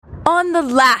on the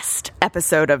last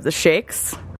episode of The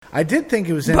Shakes. I did think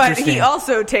it was But interesting. he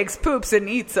also takes poops and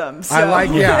eats them. So, I like,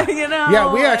 yeah. you know,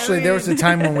 yeah, we actually, there was a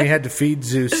time when we had to feed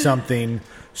Zeus something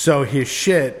so his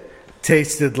shit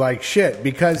tasted like shit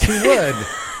because he would.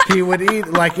 He would eat,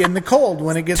 like in the cold,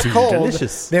 when it gets cold,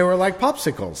 delicious. They were like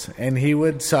popsicles, and he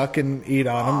would suck and eat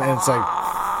on them, and it's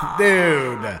like,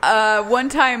 dude. One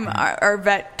time our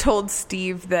vet told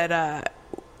Steve that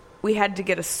we had to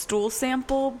get a stool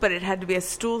sample, but it had to be a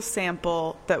stool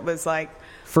sample that was like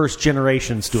First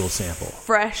generation stool sample.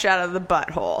 fresh out of the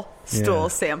butthole stool Yeah.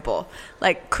 sample.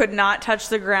 Like, could not touch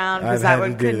the ground because I've that had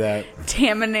would to do that.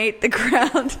 contaminate the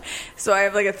ground. So I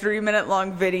have like a 3-minute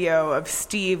long video of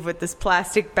Steve with this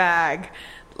plastic bag,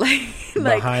 like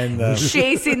Behind the-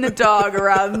 chasing the dog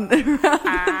around the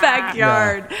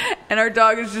backyard. Yeah. And our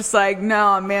dog is just like,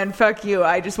 no, man, fuck you.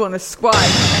 I just want to squat.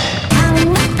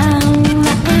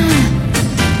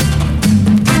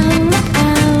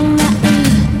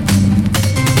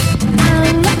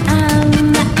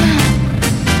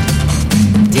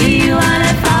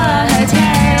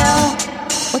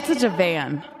 What's a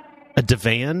divan? A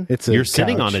divan? It's a You're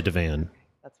sitting couch. on a divan.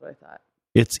 That's what I thought.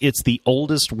 It's the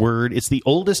oldest word. It's the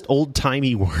oldest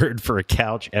old-timey word for a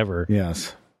couch ever.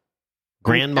 Yes.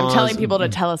 Grandma's. I'm telling people to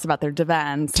tell us about their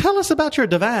divans. Tell us about your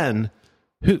divan.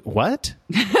 Who? What?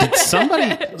 Did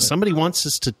somebody wants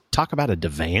us to talk about a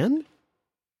divan?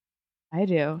 I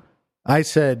do. I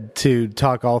said to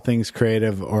talk all things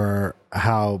creative or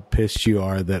how pissed you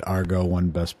are that Argo won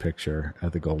Best Picture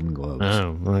at the Golden Globes.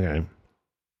 Oh, okay.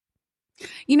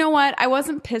 You know what? I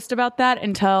wasn't pissed about that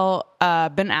until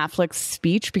Ben Affleck's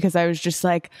speech, because I was just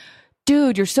like,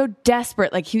 dude, you're so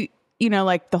desperate. Like,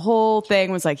 like the whole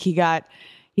thing was like he got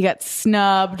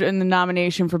snubbed in the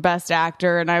nomination for Best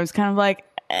Actor, and I was kind of like,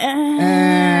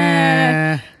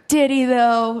 did he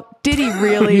though? Did he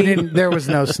really? There was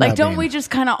no snubbing. Like, don't we just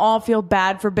kind of all feel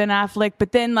bad for Ben Affleck,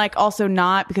 but then like also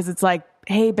not, because it's like,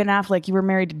 hey, Ben Affleck, you were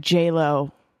married to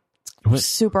J-Lo. It's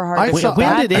super hard. to feel When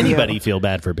bad did for you. anybody feel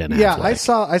bad for Ben Affleck? Yeah, I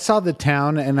saw The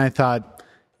Town and I thought,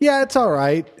 yeah, it's all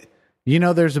right. You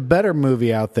know, there's a better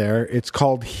movie out there. It's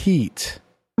called Heat.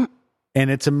 And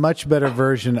it's a much better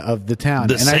version of The Town.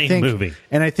 The and same I think, movie.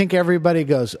 And I think everybody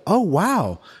goes, oh,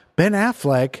 wow, Ben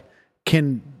Affleck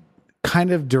can kind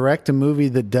of direct a movie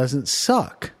that doesn't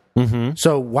suck. Mm-hmm.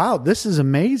 So, wow, this is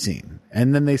amazing.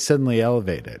 And then they suddenly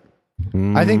elevate it.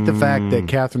 I think the fact that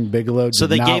Catherine Bigelow did So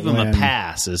they not gave him win, a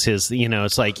pass as his,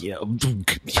 it's like,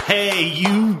 hey,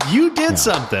 you did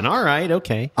something. All right,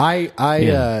 okay. I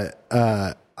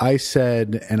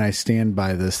said, and I stand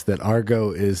by this, that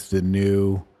Argo is the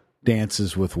new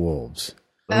Dances with Wolves.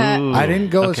 Ooh, I didn't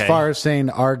go as okay. far as saying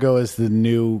Argo is the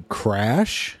new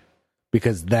Crash,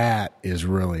 because that is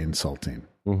really insulting.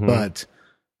 Mm-hmm. But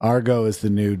Argo is the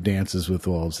new Dances with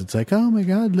Wolves. It's like, oh my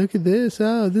God, look at this.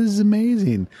 Oh, this is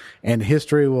amazing. And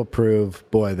history will prove,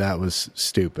 boy, that was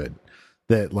stupid.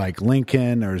 That like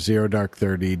Lincoln or Zero Dark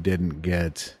 30 didn't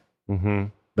get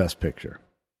Best Picture.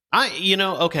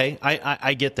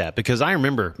 I get that, because I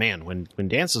remember, man, when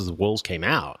Dances with Wolves came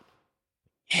out.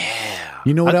 Yeah.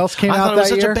 You know what else came I out thought it was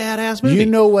that such year? a badass movie. You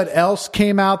know what else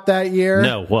came out that year?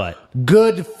 No, what?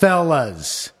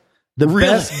 Goodfellas. The Really?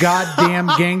 best goddamn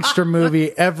gangster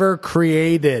movie ever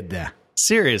created.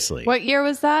 Seriously. What year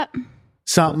was that?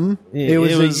 Something. It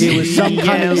was some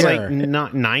kind it of was year. like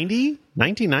not 90?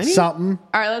 1990? Something.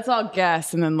 All right, let's all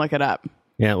guess and then look it up.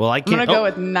 Yeah, well, I I'm can't. going to go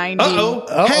with 90.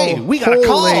 Uh-oh. Hey, Uh-oh. we got a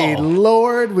call. Holy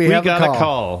Lord, we have got a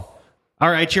call.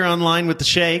 All right, you're online with the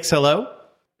Shakes. Hello?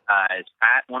 Is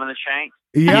Pat one of the Shanks?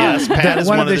 Yeah, Yes, Pat is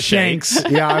one of the Shanks.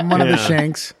 Yeah, I'm one of the Yeah.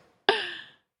 Shanks.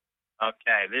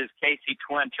 Okay, this is Casey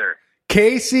Twinter.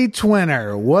 Casey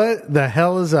Twinner, what the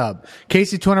hell is up?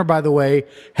 Casey Twinner, by the way,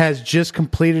 has just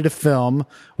completed a film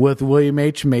with William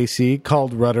H. Macy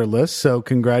called Rudderless. So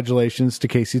congratulations to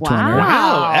Casey Wow. Twinner.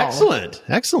 Wow,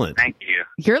 excellent. Thank you.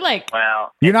 You're like,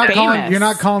 Well, You're not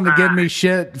Famous. calling to give me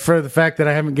shit for the fact that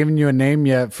I haven't given you a name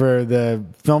yet for the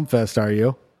film fest, are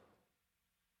you?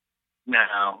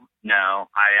 no.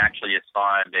 I actually just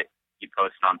saw that you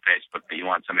posted on Facebook that you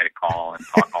want somebody to call and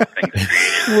talk all things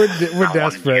creative. We're I wanted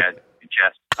desperate. you to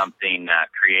suggest something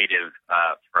creative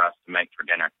for us to make for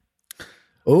dinner.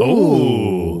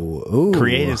 Ooh.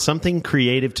 Creative, something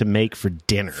creative to make for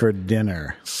dinner. For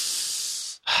dinner.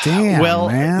 Damn, well,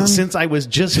 man. since I was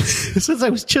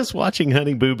just watching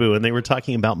Honey Boo Boo and they were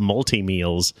talking about multi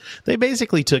meals, they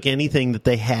basically took anything that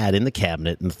they had in the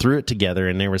cabinet and threw it together,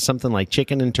 and there was something like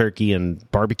chicken and turkey and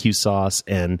barbecue sauce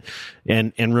and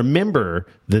remember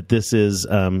that this is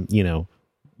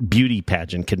beauty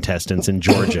pageant contestants in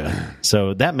Georgia,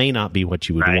 so that may not be what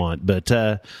you would Right. want, but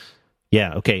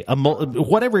Yeah, okay.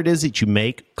 Whatever it is that you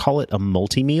make, call it a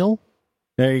multi-meal.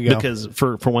 There you go. Because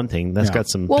for one thing, that's got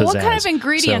some Well, pizzazz. what kind of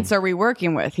ingredients are we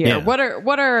working with here? Yeah. What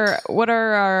are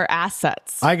our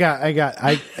assets? I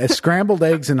got scrambled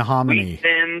eggs and hominy. Wheat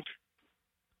thins,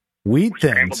 Wheat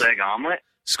thins. scrambled egg omelet.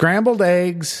 Scrambled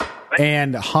eggs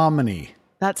and hominy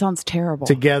That sounds terrible.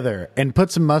 together, and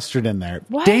put some mustard in there.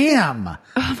 What? Damn! Oh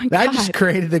my I God. just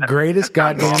created the greatest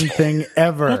goddamn thing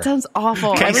ever. That sounds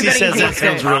awful. Casey Everybody says that hates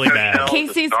sounds it. really Taco bad. Shell,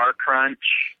 Casey's- Star Crunch,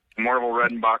 Mortal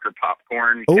Redenbacher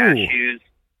popcorn, Ooh. cashews,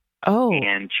 Oh,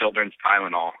 and children's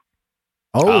Tylenol.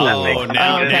 Oh, Oh,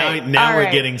 now Okay. now All we're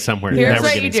right. getting somewhere. here's Now we're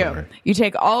what you getting do: somewhere. you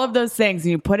take all of those things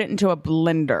and you put it into a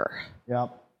blender,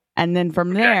 yep. and then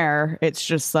from there, it's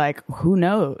just like who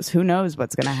knows? Who knows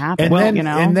what's going to happen? And then, you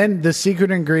know, and then the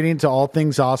secret ingredient to all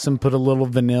things awesome, put a little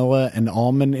vanilla and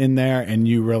almond in there, and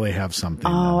you really have something.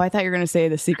 oh, I thought you were going to say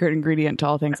the secret ingredient to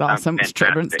all things awesome was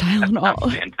children's Fantastic.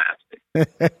 Tylenol.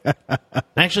 Fantastic.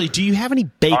 Actually, do you have any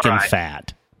bacon All right.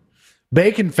 fat?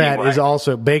 Bacon fat Anyway. is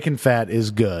also good.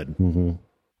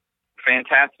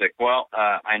 Fantastic. Well,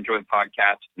 I enjoy the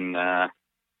podcast, and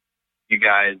you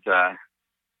guys, I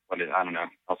don't know.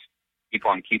 I'll keep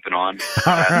on keeping on.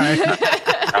 All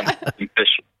right. I'm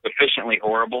efficiently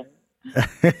horrible.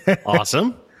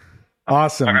 Awesome.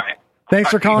 Awesome. All right. Thanks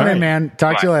for calling All in, right. man.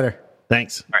 Talk to you later.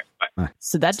 Thanks. All right. Bye.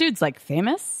 So that dude's like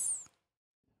famous.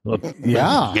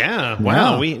 Yeah. Yeah.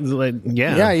 Wow. Yeah.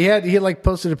 Yeah. Yeah, he like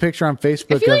posted a picture on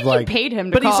Facebook I feel of like you paid him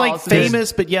to But call. he's like so-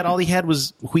 famous, but yet all he had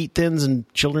was wheat thins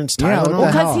and children's Yeah, what Tylenol.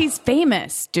 the hell? because he's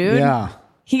famous, dude. Yeah.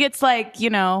 He gets like,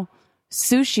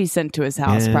 sushi sent to his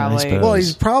house, Yeah, I probably. suppose. Well,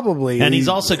 he's probably And he's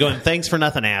also going, thanks for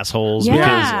nothing, assholes, Yeah.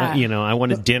 because, I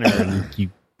wanted dinner and you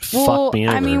Well, fucked me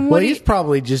over. I mean, well, what do he's you-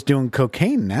 probably just doing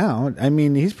cocaine now. I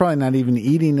mean, he's probably not even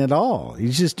eating at all.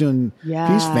 He's just doing.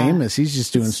 Yeah. He's famous. He's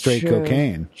just doing straight True.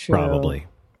 cocaine. True.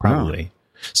 Probably.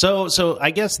 So I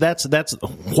guess that's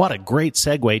what a great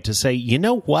segue to say, you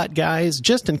know what, guys,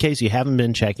 just in case you haven't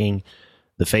been checking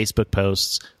the Facebook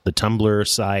posts, the Tumblr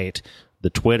site, the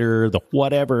Twitter, the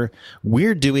whatever,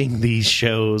 we're doing these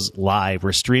shows live.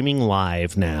 We're streaming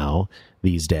live now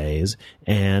these days,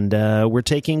 and we're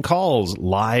taking calls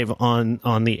live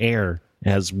on the air,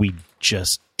 as we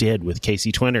just did with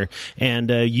Casey Twinner. And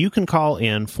you can call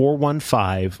in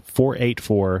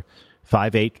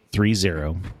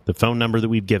 415-484-5830, the phone number that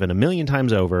we've given a million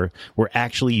times over, we're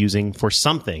actually using for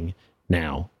something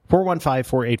now.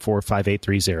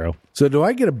 415-484-5830. So, do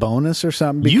I get a bonus or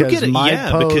something? You Because get it, my yeah,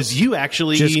 post because you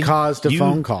actually just caused a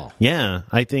phone call. Yeah,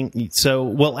 I think so.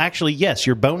 Well, actually, yes,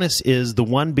 your bonus is the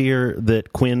one beer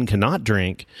that Quinn cannot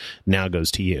drink now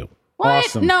goes to you. What?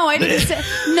 Awesome. No, I didn't say.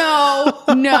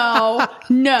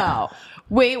 No.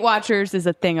 Weight Watchers is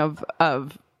a thing of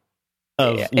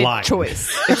Life.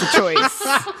 choice. It's a choice.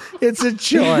 It's a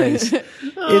choice.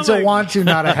 It's a want to,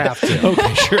 not a have to.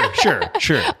 Okay,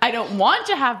 sure. I don't want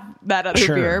to have that other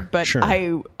Sure, beer, but sure.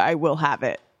 I will have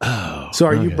it. So,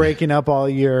 are you breaking up all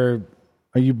your?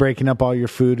 Are you breaking up all your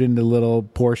food into little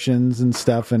portions and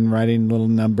stuff, and writing little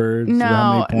numbers?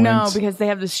 how many No, points? because they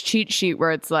have this cheat sheet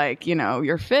where it's like,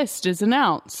 your fist is an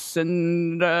ounce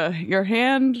and your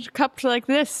hand cupped like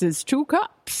this is 2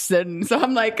 cups. And so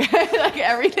I'm like, like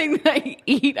everything that I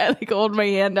eat, I like hold my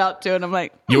hand out to, and I'm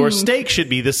like, Your steak should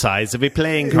be the size of a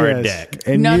playing card Yes. deck.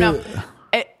 And no.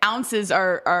 Ounces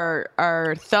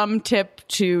are thumb tip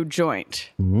to joint.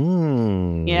 Yeah.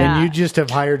 And you just have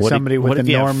hired What if- somebody what with if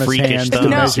you have enormous freakish hands to thumbs?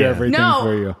 measure Yeah. everything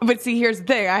for you. But see, here's the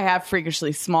thing: I have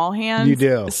freakishly small hands. You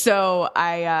do. So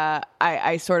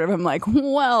I sort of am like,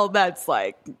 well, that's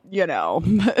like, give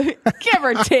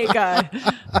or take a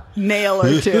nail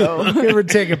or two. Give or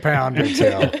take a pound or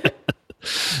two.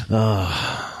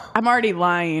 I'm already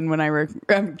lying when I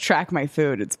track my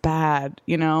food. It's bad,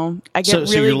 I get So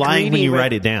really you're lying when greedy you with-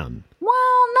 write it down. Well,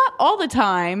 not all the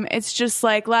time. It's just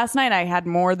like last night I had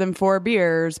more than 4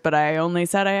 beers, but I only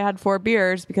said I had 4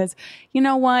 beers because you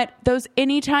know what? Those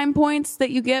anytime points that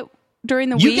you get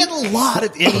during the You week. get a lot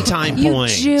of anytime You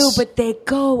points. do, but they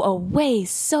go away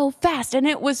so fast. And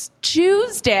it was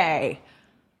Tuesday.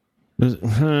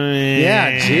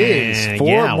 Yeah, jeez.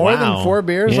 More than 4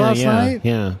 beers last night?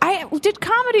 Yeah. I did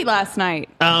comedy last night.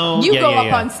 Oh, You yeah, go yeah, up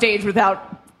yeah. on stage with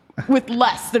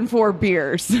less than 4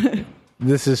 beers.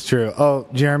 This is true. Oh,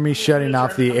 Jeremy's shutting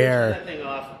off the air.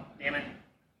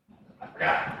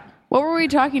 What were we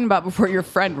talking about before your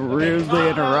friend rudely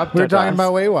interrupted We were talking us?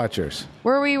 about Weight Watchers.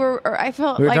 I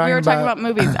felt We were like we were talking talking about- about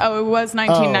movies. Oh, it was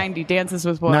 1990. Dances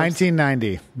with Wolves.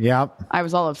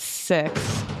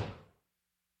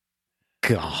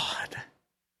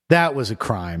 That was a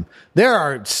crime. There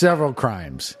are several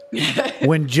crimes.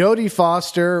 When Jodie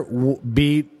Foster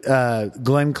beat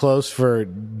Glenn Close for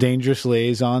Dangerous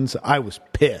Liaisons, I was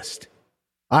pissed.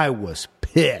 I was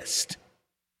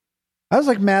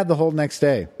like mad the whole next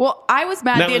day. Well, I was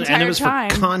mad the entire and it was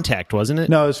time. for Contact, wasn't it?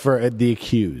 No, it was for The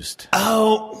Accused.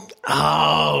 Oh,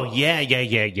 yeah.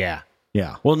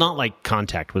 Yeah. Well, not like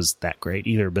Contact was that great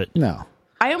either, but No.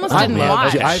 I almost didn't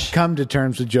watch. I've come to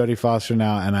terms with Jodie Foster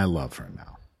now, and I love her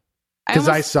now. Because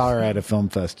I saw her at a film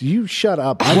fest. You shut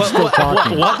up. I'm still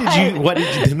talking. What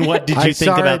did you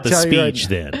think about the speech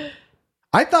then?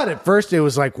 I thought at first it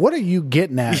was like, what are you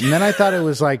getting at? And then I thought it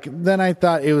was like,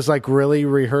 really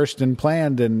rehearsed and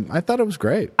planned, and I thought it was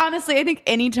great. Honestly, I think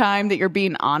any time that you're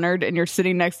being honored and you're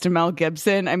sitting next to Mel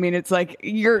Gibson, I mean, it's like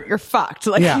you're fucked.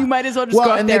 Like you might as well just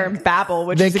go up there and babble,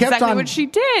 which is exactly what she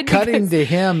did. Cutting to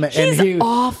him, and he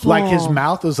awful. Like his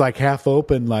mouth was like half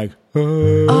open, like.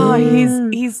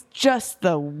 He's just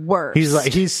the worst.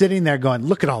 He's sitting there going,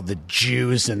 look at all the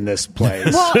Jews in this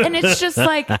place. Well, and it's just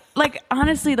like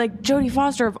honestly, like Jodie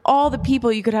Foster, of all the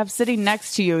people you could have sitting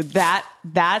next to you,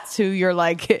 that's who you're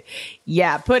like,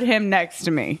 yeah, put him next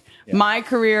to me. Yeah. My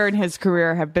career and his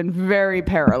career have been very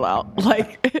parallel.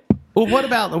 Like, well, what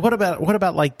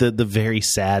about like the very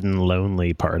sad and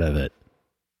lonely part of it?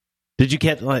 Did you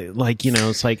get like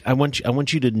it's like I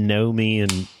want you to know me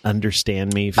and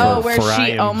understand me for where for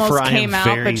she almost came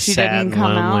out but she didn't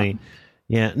come out.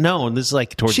 Yeah, no, this is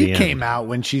like towards the end. She came out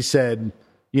when she said,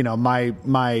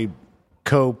 my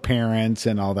co-parents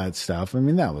and all that stuff. I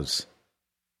mean, it's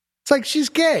like she's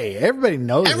gay. Everybody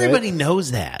knows it. Everybody knows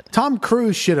that. Tom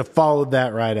Cruise should have followed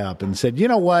that right up and said, you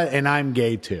know what, and I'm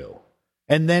gay too.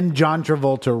 And then John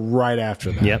Travolta right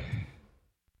after that. Yep.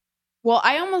 Well,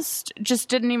 I almost just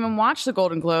didn't even watch the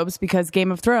Golden Globes because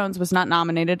Game of Thrones was not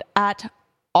nominated at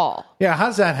all. Yeah,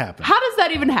 how's that happen? How does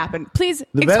that even happen? Please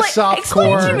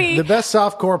explain to me. The best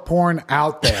softcore porn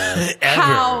out there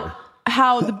ever.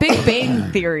 How The Big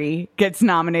Bang Theory gets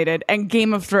nominated and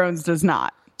Game of Thrones does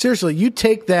not. Seriously, you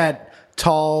take that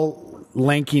tall,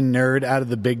 lanky nerd out of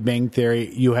The Big Bang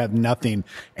Theory, you have nothing,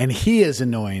 and he is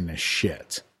annoying as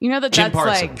shit. You know that Jim that's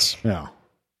Parsons. like... Yeah.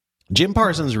 Jim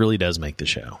Parsons really does make the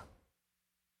show.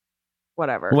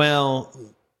 Whatever. Well,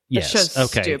 yes. It's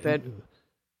just stupid.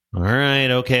 All right.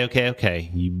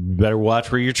 Okay. You better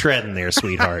watch where you're treading there,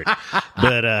 sweetheart.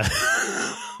 But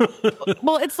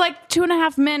well, it's like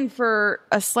 2.5 Men for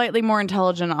a slightly more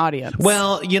intelligent audience.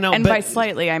 Well, and by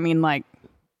slightly, I mean like.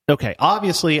 Okay,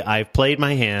 obviously, I've played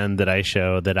my hand that I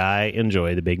show that I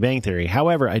enjoy The Big Bang Theory.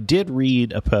 However, I did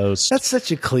read a post. That's such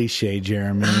a cliche,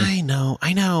 Jeremy. I know.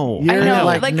 You're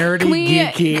like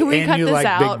nerdy, geeky, and you like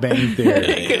out? Big Bang Theory.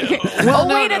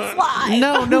 Wait, it's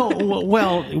live. No.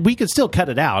 Well, we could still cut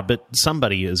it out, but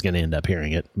somebody is going to end up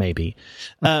hearing it, maybe.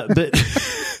 But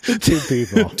Two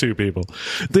people.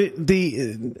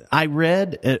 I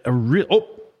read a real. Oh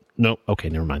no. Okay,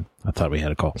 never mind. I thought we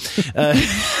had a call.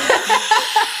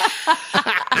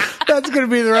 That's going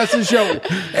to be the rest of the show.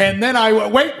 And then I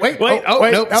wait.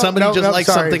 Nope. Somebody liked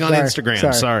something on sorry,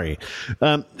 Instagram. Sorry.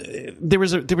 There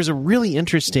was a really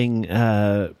interesting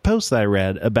post that I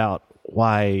read about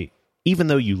why, even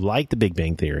though you like The Big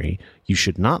Bang Theory, you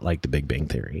should not like The Big Bang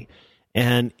Theory,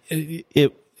 and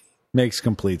it makes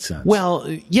complete sense. Well,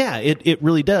 yeah, it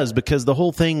really does, because the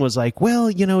whole thing was like,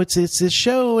 well, it's this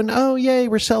show, and oh yay,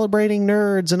 we're celebrating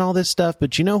nerds and all this stuff.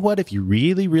 But you know what? If you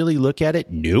really, really look at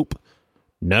it, nope.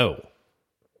 No,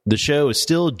 the show is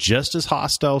still just as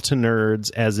hostile to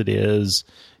nerds as it is,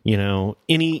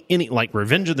 any like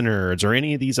Revenge of the Nerds or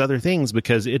any of these other things,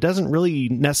 because it doesn't really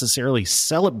necessarily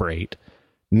celebrate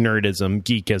nerdism,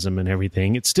 geekism, and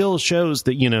everything. It still shows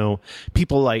that,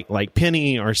 people like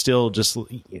Penny are still just,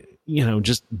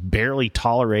 just barely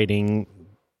tolerating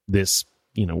this,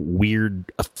 weird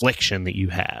affliction that you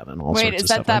have and all sorts of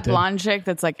stuff. Wait, is that blonde chick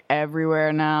that's like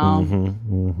everywhere now?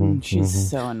 She's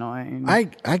so annoying.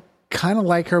 I kind of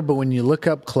like her, but when you look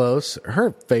up close,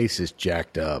 her face is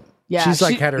jacked up. Yeah, she's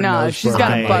like had her nose. She's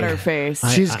got a butter face.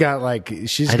 I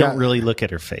don't really look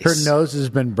at her face. Her nose has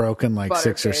been broken like butter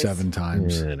 6 or 7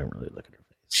 times. Yeah, I don't really look at her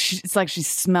face. It's like she's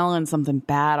smelling something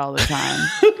bad all the time.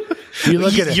 You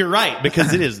look at it. You're right,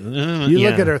 because it is. You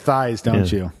look at her thighs, don't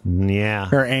you? Yeah.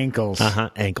 Her ankles.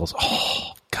 Ankles.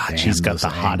 Oh, God, Damn, she's got the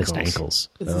hottest ankles.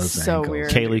 This is so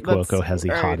weird. Kaylee Cuoco has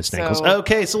the hottest ankles.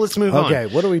 Okay, so let's move on.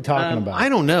 Okay, what are we talking about? I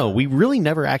don't know. We really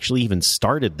never actually even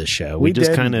started the show. We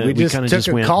just didn't. kind of We just took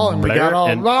a went call and we got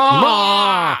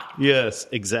all Yes,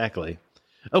 exactly.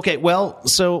 Okay, well,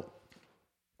 so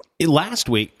last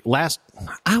week,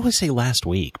 I would say last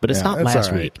week, but it's not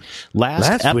last week.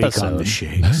 Last episode.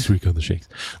 Week on the Shakes.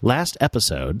 Last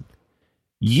episode,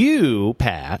 You,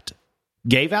 Pat,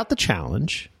 gave out the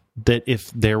challenge that if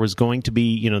there was going to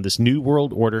be, this new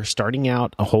world order starting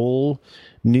out a whole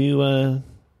new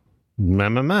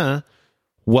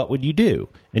what would you do?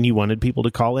 And you wanted people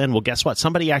to call in. Well, guess what?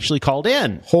 Somebody actually called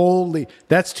in. Holy,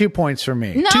 that's 2 points for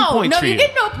me. No, 2 points for you you.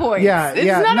 get no points. Yeah, it's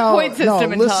yeah, not no, a point system no,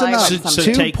 until listen I up. win So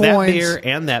something. 2 take that points. beer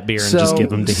and that beer and So just give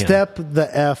them to him. step the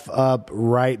F up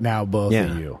right now, both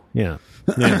of you. Yeah.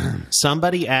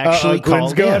 Somebody actually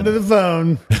Quinn's called going in. to the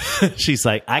phone. She's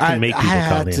like, I can make people I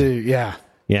call had in. to, yeah.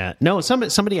 Yeah. No,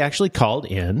 somebody actually called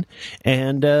in,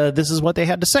 and this is what they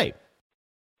had to say.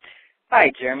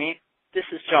 Hi, Jeremy. This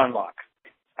is John Locke.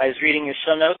 I was reading your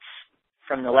show notes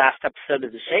from the last episode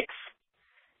of The Shakes,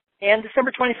 and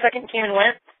December 22nd came and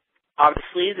went.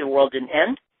 Obviously, the world didn't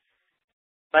end.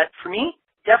 But for me,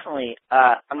 definitely,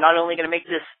 I'm not only going to make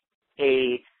this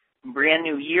a brand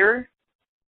new year,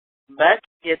 but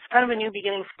it's kind of a new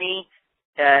beginning for me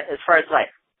as far as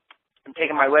life. I'm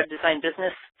taking my web design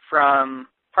business from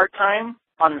part-time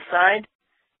on the side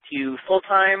to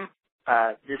full-time.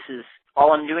 This is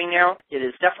all I'm doing now. It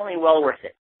is definitely well worth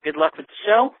it. Good luck with the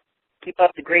show. Keep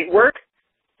up the great work,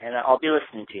 and I'll be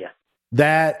listening to you.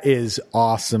 That is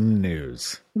awesome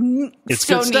news. It's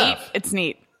so good neat. stuff. It's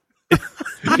neat.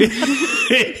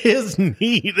 It is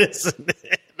neat, isn't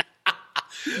it?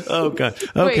 Oh, God.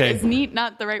 Okay. Wait, is neat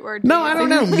not the right word? No, I don't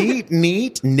know.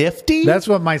 Neat, nifty. That's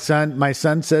what my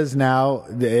son says now.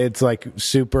 It's like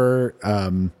super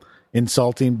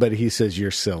insulting, but he says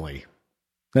you're silly.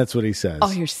 That's what he says.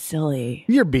 Oh, you're silly.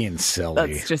 You're being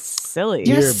silly. That's just silly.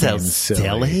 You're You're so being silly.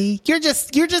 silly.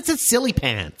 You're just a silly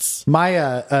pants.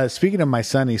 My speaking of my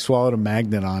son, he swallowed a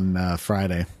magnet on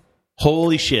Friday.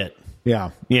 Holy shit.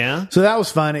 Yeah. Yeah? So that was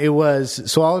fun. It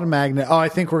was swallowed a magnet. Oh, I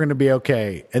think we're going to be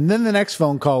okay. And then the next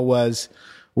phone call was,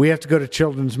 we have to go to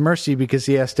Children's Mercy because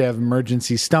he has to have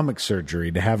emergency stomach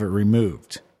surgery to have it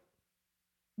removed.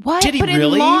 What? Did he but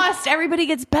really? in Lost, everybody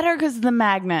gets better because of the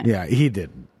magnet. Yeah, he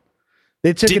didn't.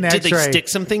 They took an Did X-ray. they stick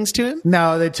some things to him?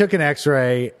 No, they took an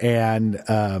X-ray and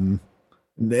it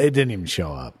didn't even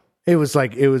show up.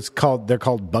 They're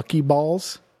called Bucky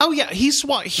balls. Oh, yeah. He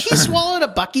swallowed a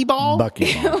Bucky ball?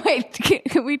 Bucky ball. Wait,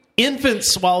 can we?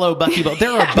 Infants swallow Bucky balls.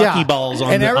 There are Bucky Yeah. balls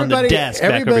on And the desk back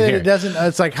over everybody here. that doesn't,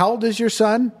 it's like, how old is your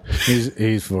son?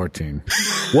 He's 14.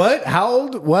 What? How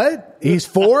old? What? He's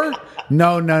 4?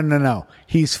 No.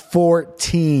 He's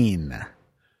 14.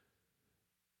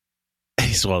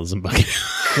 He swallows some Bucky.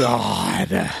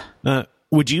 God.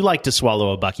 Would you like to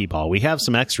swallow a Bucky ball? We have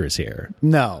some extras here.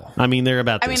 No. I mean, they're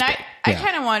about I this mean, big. I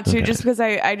kind of want to Okay. just because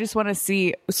I just want to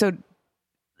see. So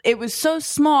it was so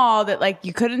small that like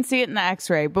you couldn't see it in the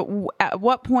X-ray. But at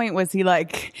what point was he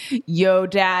like, "Yo,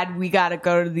 Dad, we got to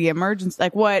go to the emergency"?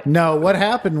 Like what? No, what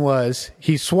happened was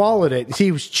he swallowed it.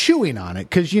 He was chewing on it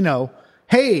because,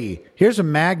 hey, here's a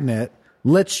magnet.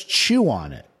 Let's chew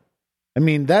on it. I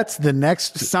mean, that's the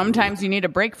next. Sometimes you need a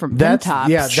break from That's pin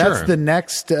tops. Sure. that's the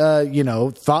next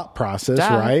thought process, Duh.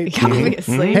 right?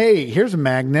 Obviously. Hey, here's a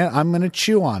magnet. I'm going to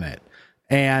chew on it.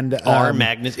 And Our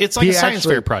magnets. It's like he a science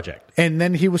actually- fair project. And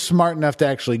then he was smart enough to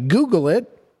actually Google it,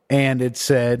 and it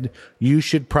said you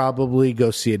should probably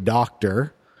go see a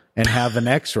doctor and have an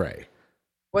X-ray.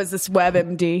 Was this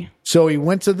WebMD? So he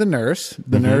went to the nurse.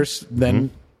 The nurse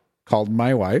then called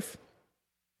my wife.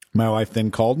 My wife then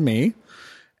called me.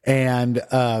 And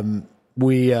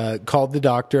we called the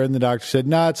doctor, and the doctor said,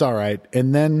 no, it's all right.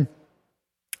 And then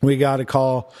we got a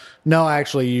call. No,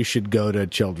 actually, you should go to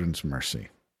Children's Mercy.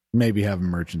 Maybe have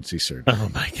emergency surgery. Oh,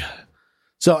 my God.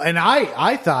 So, and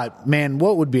I thought, man,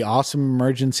 what would be awesome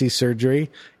emergency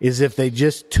surgery is if they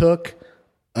just took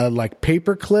a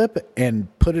paper clip and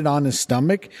put it on his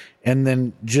stomach and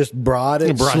then just brought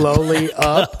it slowly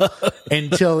up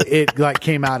until it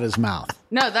came out his mouth.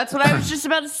 No, that's what I was just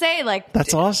about to say. Like,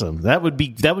 That's awesome. That would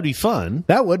be fun.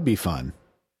 That would be fun.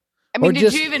 I mean, or did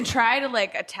just- you even try to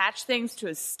attach things to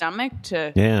his stomach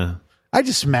to? Yeah. I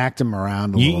just smacked him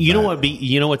around a little bit.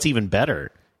 You know what's even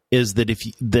better is that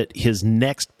that his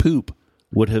next poop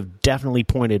would have definitely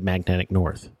pointed magnetic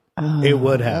north. It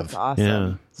would have. That's awesome.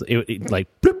 Yeah. So it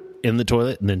bloop, in the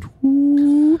toilet and then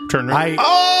whoop, turn around.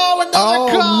 Another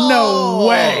call! No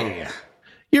way.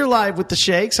 You're live with the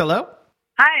Shakes. Hello?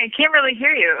 Hi, I can't really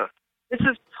hear you. This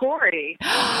is Tori.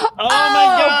 Oh, my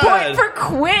God. Point for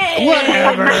Quinn.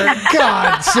 Whatever.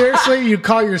 God, seriously? You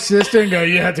call your sister and go,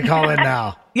 you have to call in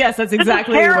now. Yes, that's This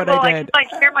exactly is what terrible. I I did.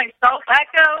 can hear myself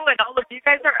echo, and all of you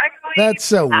guys are echoing. That's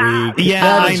so weak. Yeah,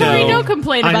 That I is- know. Tori, don't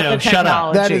complain I about know. the Shut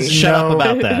up. technology. That is Shut up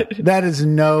about that. That is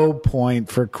no point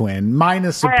for Quinn.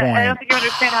 Minus a I point. don't think you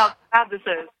understand how bad this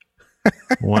is.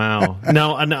 Wow.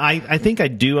 No, I think I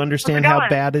do understand how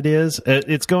bad it is.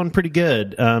 It's going pretty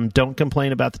good. Don't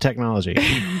complain about the technology.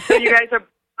 So you guys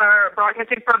are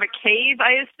broadcasting from a cave,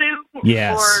 I assume?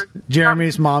 Yes. Or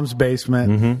Jeremy's mom's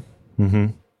basement.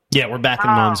 Yeah, we're back in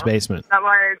Mom's basement. Is that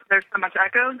why there's so much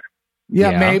echo?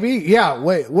 Yeah, Yeah. maybe. Yeah,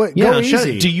 wait. Go shut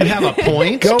easy. it. Do you have a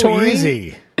point, Go Tori?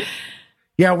 easy.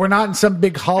 Yeah, we're not in some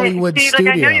big Hollywood See,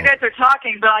 studio. I know you guys are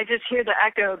talking, but I just hear the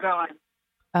echo going.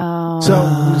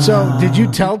 So did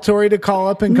you tell Tori to call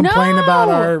up and complain No. about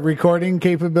our recording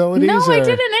capabilities? No, I or-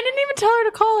 didn't. I didn't even tell her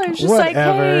to call. I was just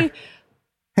Whatever. like,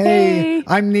 Hey,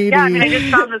 I'm needy. Yeah, I mean, I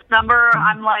just found this number.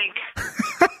 I'm like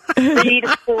 3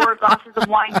 to 4 glasses of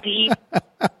wine deep.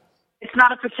 It's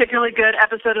not a particularly good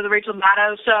episode of the Rachel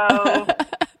Maddow show.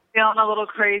 Feeling a little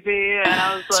crazy, and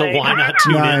I was like, So why not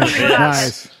tune in?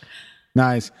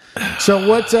 Nice. So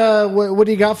what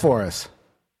do you got for us?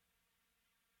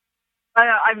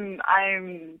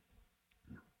 I'm.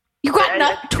 You got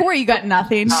nothing, Tori. You got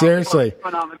nothing. Seriously. What's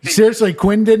going on with me? Seriously,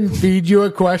 Quinn didn't feed you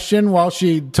a question while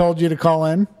she told you to call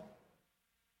in?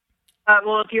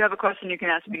 Well, if you have a question, you can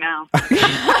ask me now.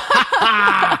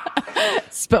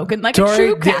 Spoken like a Tori,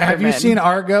 true have you Catherman. seen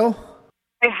Argo?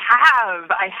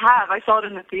 I have. I saw it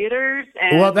in the theaters.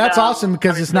 And, Well, that's awesome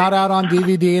because it's not out on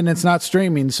DVD and it's not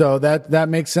streaming, so that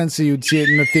makes sense that you'd see it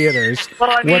in the theaters. Well,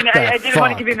 I mean, What the I didn't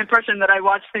want to fuck? give you the impression that I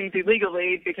watch things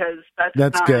illegally because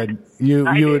That's not good. I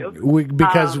You do. would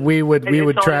we would It's all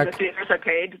in track. the theaters I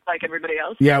paid like everybody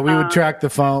else. Yeah, we would track the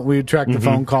phone. We would track the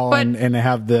phone call But- and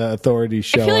have the authorities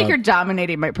show I feel like up. you're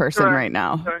dominating my person Sure. right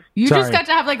now. Sure. You Sorry. just got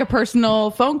to have like a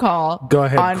personal phone call. Go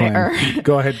ahead, on Quinn. air.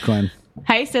 Go ahead, Quinn.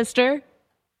 Hey, sister.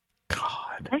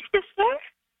 Nice to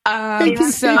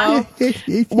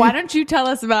see. So why don't you tell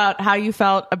us about how you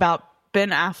felt about Ben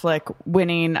Affleck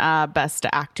winning Best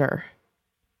Actor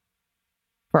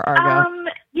for Argo?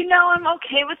 I'm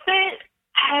okay with it.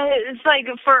 It's like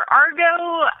for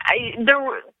Argo,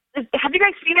 have you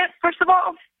guys seen it? First of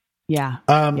all, Yeah.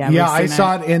 Yeah, I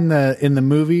saw it in the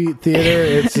movie theater.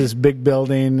 It's this big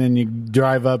building, and you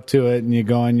drive up to it, and you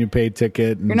go and you pay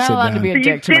ticket. And You're not sit allowed down. to be a you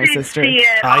dick to my didn't sister. see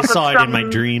it. I off of saw it in my some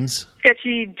dreams.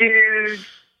 Sketchy dude,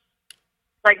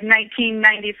 like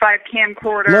 1995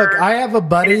 camcorder. Look, I have a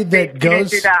buddy You that didn't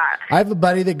goes. do that. I have a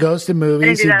buddy that goes to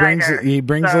movies. do He that brings either,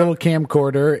 a so. little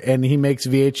camcorder and he makes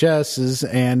VHSs.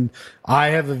 And I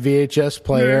have a VHS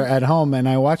player Mm-hmm. at home, and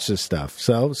I watch this stuff.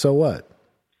 So what?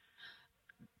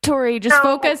 Tori, just So-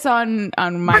 focus on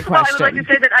my First of all, I question. would like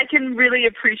to say that I can really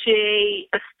appreciate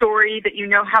a story that you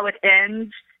know how it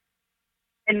ends,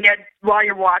 and yet while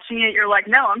you're watching it, you're like,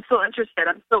 no, I'm still interested.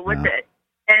 I'm still with it.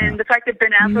 And the fact that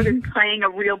Ben Affleck is playing a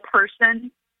real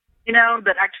person,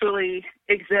 that actually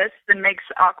exists and makes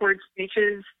awkward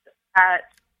speeches at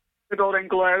the Golden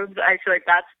Globes, I feel like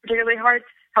that's particularly hard.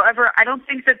 However, I don't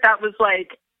think that was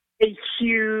like a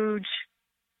huge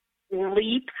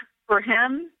leap for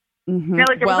him. Mhm. There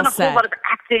Well wasn't a said. whole lot of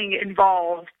acting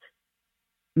involved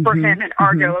for Mhm. him in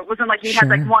Argo. It wasn't like he had Sure.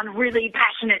 like one really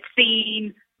passionate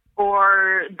scene,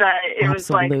 or that it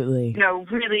Absolutely. was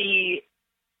like really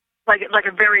like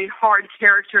a very hard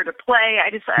character to play. I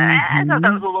thought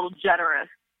that was a little generous.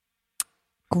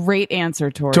 Great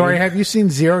answer, Tori. Tori, have you seen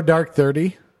Zero Dark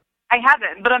 30? I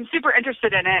haven't, but I'm super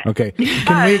interested in it. Okay,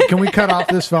 can we cut off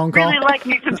this phone call? Really like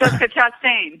me some Jessica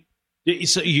Chastain.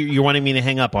 So you're wanting me to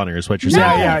hang up on her? Is what you're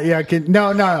Yeah, saying?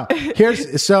 yeah. No.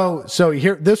 Here's so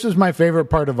here. This is my favorite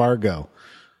part of Argo.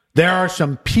 There are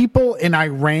some people in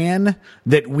Iran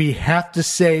that we have to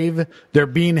save. They're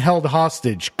being held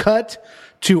hostage. Cut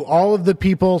to all of the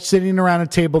people sitting around a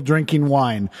table drinking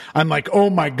wine. I'm like,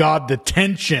 oh my God, the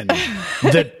tension.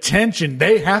 The tension.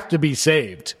 They have to be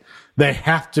saved. They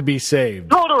have to be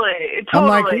saved. Totally. I'm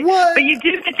like, what? But you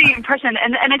do get the impression,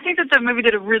 and I think that the movie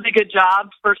did a really good job.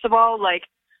 First of all, like,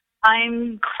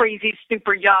 I'm crazy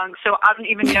super young, so I don't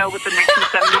even know what the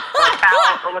 1970s were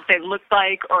about or what they looked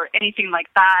like or anything like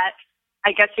that.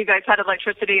 I guess you guys had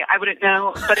electricity. I wouldn't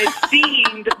know, but it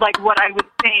seemed like what I would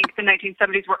think the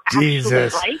 1970s were actually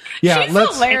Jesus. like. Yeah, She's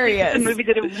let's. hilarious. The movie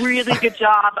did a really good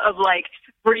job of like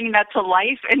bringing that to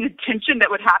life and the tension that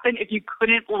would happen if you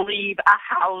couldn't leave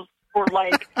a house for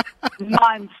like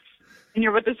months and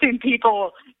you're with the same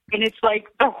people and it's like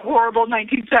the horrible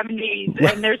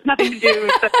 1970s and there's nothing to do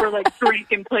except for like drink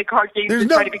and play card games and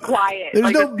try to be quiet. There's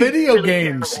Like, no it's video really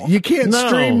games. terrible. You can't No.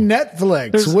 stream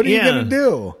Netflix. What are you going to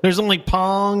do? There's only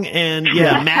Pong and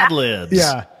Mad Libs.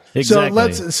 Yeah.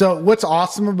 Exactly. So what's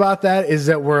awesome about that is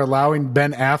that we're allowing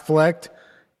Ben Affleck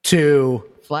to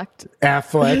Flecked.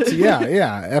 Affleck.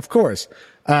 yeah, of course.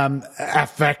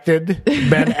 Affected.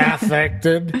 Ben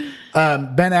Affected.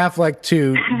 Ben Affleck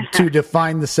to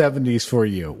define the 70s for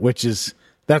you, which is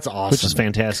That's awesome. which is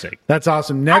fantastic. That's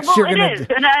awesome. Next, well, you're it gonna. is.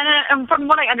 And from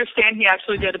what I understand, he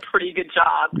actually did a pretty good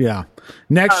job. Yeah.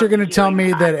 Next, you're going to tell doing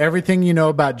me that. that everything you know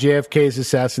about JFK's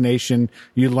assassination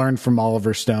you learned from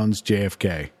Oliver Stone's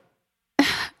JFK.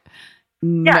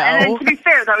 No. Yeah, and to be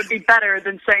fair, that would be better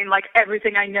than saying, like,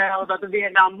 everything I know about the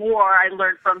Vietnam War I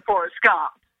learned from Forrest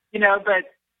Gump. You know, but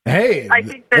Hey, I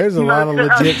think that there's a lot of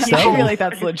most legit I stuff. feel like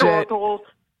that's legit. historical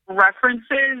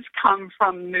references come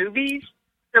from movies.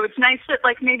 So it's nice that,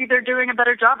 like, maybe they're doing a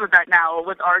better job of that now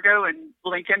with Argo and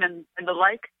Lincoln and the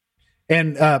like.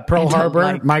 And Pearl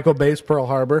Harbor, Michael Bay's Pearl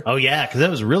Harbor. Oh yeah, because that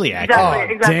was really accurate.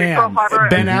 Exactly. damn. Pearl Harbor,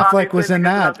 Ben and Affleck was obviously in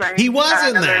because that. of He was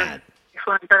in another that.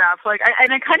 excellent Ben Affleck.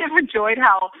 And I kind of enjoyed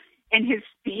how in his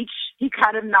speech he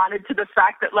kind of nodded to the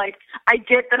fact that, like, I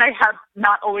get that I have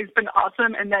not always been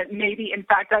awesome and that maybe, in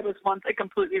fact, I was once a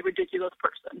completely ridiculous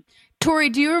person. Tori,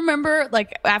 do you remember,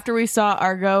 like, after we saw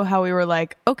Argo, how we were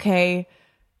like, okay,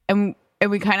 and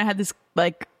we kind of had this,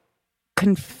 like,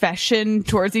 confession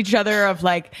towards each other of,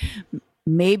 like,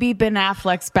 maybe Ben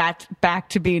Affleck's back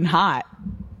to being hot,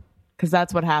 because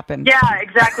that's what happened. Yeah,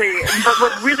 exactly. But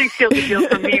what really sealed the deal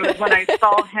for me was when I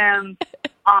saw him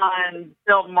on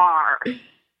Bill Maher.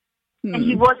 And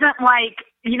he wasn't like,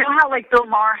 you know how, like, Bill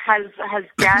Maher has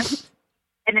guests,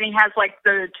 and then he has, like,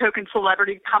 the token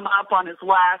celebrity come up on his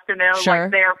left, and they're, Sure.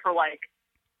 like, there for, like,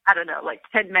 I don't know, like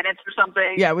 10 minutes or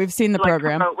something. Yeah, we've seen the to, like,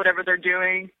 program. promote whatever they're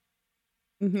doing.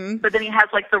 Mm-hmm. But then he has,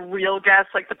 like, the real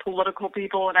guests, like the political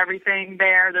people and everything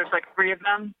there. There's, like, 3 of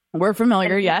them. We're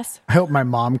familiar, yes. I hope my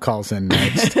mom calls in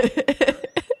next.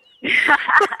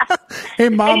 Hey,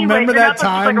 Mom, Anyway, remember Ben that Affleck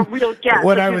time was, like, a real guest.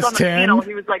 when Like, I he was on the 10? panel,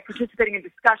 he was, like, participating in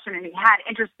discussion, and he had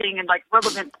interesting and, like,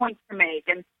 relevant points to make.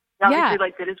 And he obviously,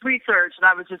 like, did his research, and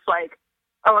I was just like,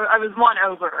 oh, I was won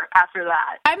over after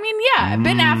that. I mean, yeah,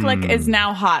 Ben Affleck is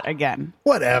now hot again.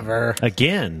 Whatever.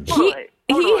 Again. Totally.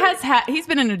 He's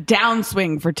been in a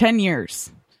downswing for 10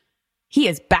 years. He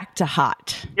is back to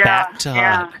hot, Yeah, Back to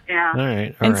hot. yeah. All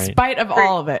right. in spite of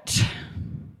all of it.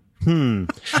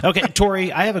 Okay,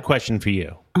 Tori, I have a question for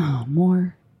you. Oh,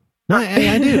 more. No,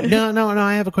 I do. No,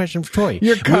 I have a question for Tori.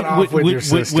 You're cut off with your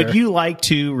sister. Would you like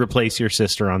to replace your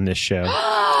sister on this show?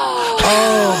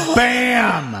 Oh,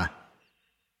 bam.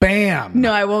 Bam.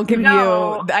 No, I won't give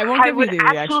No, you. I won't give you would the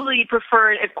reaction. absolutely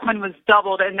prefer it if Quinn was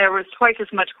doubled and there was twice as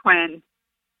much Quinn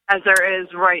as there is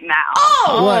right now.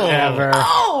 Oh, Whatever.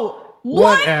 oh,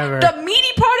 what? Whatever. The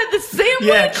meaty part of the sandwich?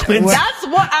 Yeah, Quinn's- That's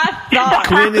what I thought.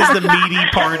 Quinn is the meaty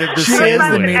part of the She is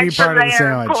sandwich. the meaty Extra part of the layer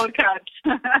sandwich. cold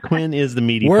cuts. Quinn is the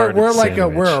meaty part of We're the like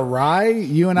sandwich. we're a rye.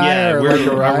 You and I yeah, are we're like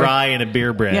a rye. a rye and a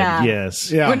beer bread. Yeah.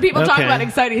 Yes. Yeah. When people talk Okay. about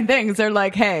exciting things, they're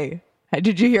like, "Hey,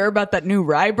 did you hear about that new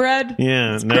rye bread?"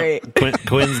 Yeah, It's no, great.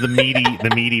 Quinn's the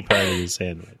meaty part of the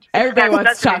sandwich. Everybody wants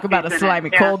That's to talk about a decent, slimy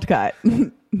yeah. cold cut.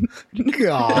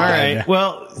 God. All right.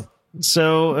 Well,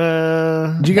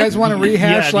 so Do you guys want to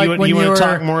rehash yeah, like do you, when you you want were to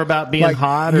talk more about being like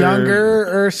hot or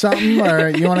younger or something, or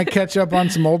you want to catch up on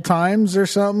some old times or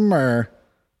something, or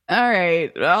All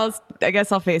right, I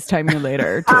guess I'll FaceTime you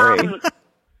later, Tori.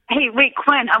 Hey, wait,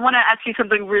 Quinn, I want to ask you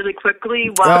something really quickly.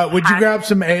 While would you Pat- grab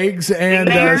some eggs and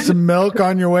There. some milk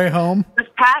on your way home? Does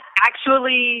Pat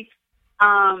actually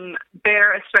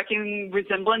bear a striking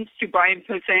resemblance to Brian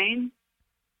Posehn?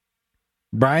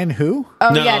 Brian, who?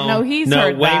 Oh yeah, no, he's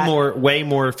heard way that. way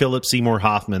more Philip Seymour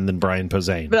Hoffman than Brian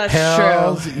Posehn. That's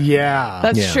Hells true. yeah.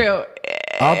 That's Yeah. true.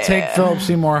 I'll take Philip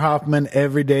Seymour Hoffman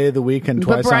every day of the week and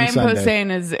But twice Brian on Sunday.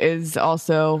 Posehn is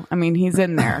also. I mean, he's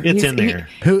in there. It's He's in there.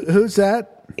 Who's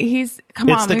that? He's come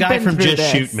It's on. the we've guy been from through Just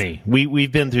this. Shoot Me.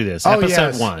 We've been through this. Oh,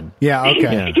 Episode yes. 1. Yeah, okay.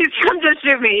 Yeah. He's from Just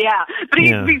Shoot Me, yeah. But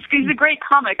Yeah. he's a great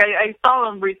comic. I saw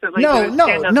him recently. No, doing no,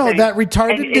 stand-up no, thing. that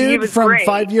retarded And he dude was from great.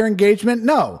 5 Year Engagement.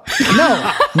 No,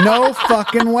 no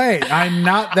fucking way. I'm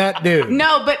not that dude.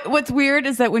 No, but what's weird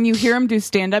is that when you hear him do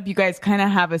stand up, you guys kind of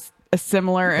have a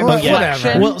similar Well, inflection.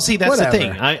 whatever. Well, see, that's Whatever. the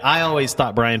thing. I always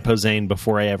thought Brian Posehn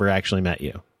before I ever actually met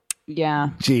you. Yeah.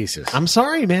 Jesus. I'm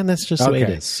sorry, man. That's just the way it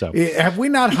is. So Have we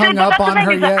not hung But up that's the on thing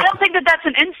her is that yet? I don't think that that's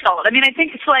an insult. I mean, I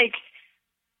think it's like,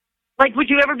 would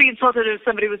you ever be insulted if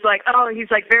somebody was like, "Oh, he's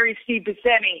like very Steve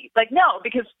Buscemi"? Like, no,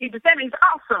 because Steve Buscemi's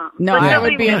awesome. No, Like, I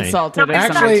nobody would be Right. insulted if Nobody-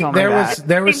 somebody Actually, told me that.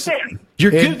 there was Same thing.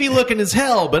 you're In- goofy looking as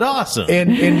hell, but awesome.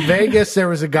 in Vegas. There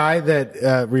was a guy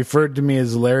that referred to me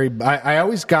as Larry. I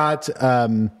always got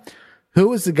who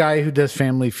was the guy who does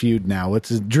Family Feud now? What's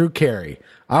his Drew Carey?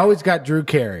 I always got Drew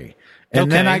Carey. And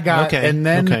then I got, and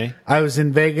then I was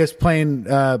in Vegas playing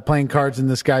cards, and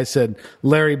this guy said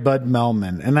Larry Bud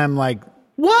Melman, and I'm like,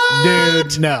 what?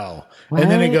 dude, no. What?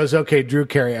 And then he goes, okay, Drew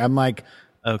Carey. I'm like,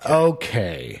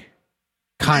 okay,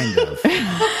 kind of.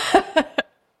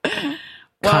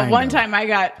 Well, Kind one of. time I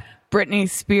got Britney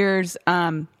Spears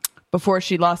before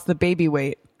she lost the baby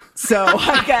weight. So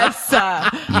I guess I'm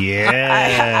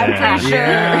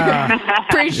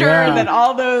pretty sure that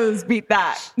all those beat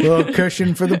that. Little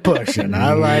cushion for the pushing.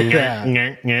 I like that.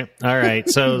 Yeah. All right.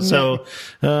 So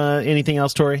anything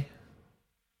else, Tori?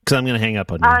 Because I'm going to hang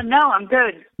up on you. No, I'm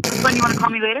good. When you want to call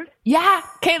me later? Yeah.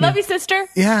 Okay. Love you, sister.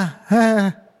 Yeah.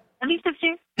 Love you,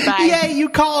 sister. Bye. Yay, you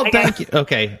called. Thank you.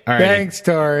 Okay. All right. Thanks,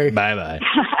 Tori. Bye-bye.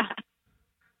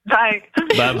 Bye.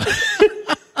 Bye-bye.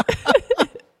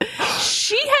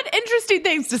 She had interesting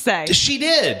things to say. She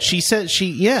did. She said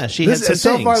she had some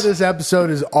So things. far, this episode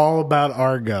is all about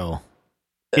Argo.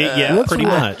 Yeah, pretty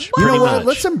much. You know Pretty what? much.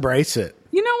 Let's embrace it.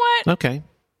 You know what? Okay.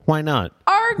 Why not?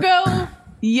 Argo.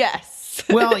 Yes.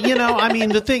 Well, I mean,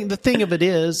 the thing of it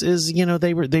is,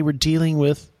 they were dealing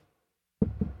with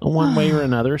one way or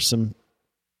another some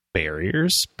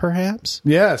barriers, perhaps.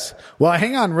 Yes. Well,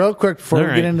 hang on real quick before All we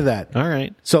right. get into that. All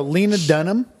right. So, Lena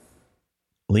Dunham.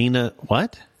 Lena,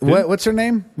 what? What's her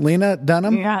name? Lena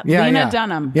Dunham? Yeah, Lena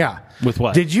Dunham. Yeah. With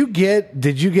what? Did you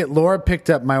get Laura picked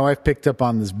up, my wife picked up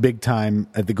on this big time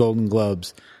at the Golden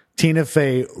Globes. Tina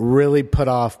Fey really put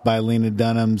off by Lena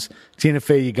Dunham's. Tina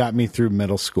Fey, you got me through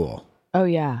middle school. Oh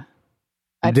yeah.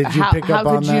 Did you pick up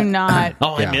on How could you that? not?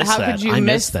 Oh, I missed How that. could you I miss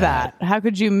missed that? How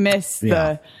could you miss Yeah.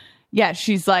 the? Yeah,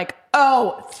 she's like,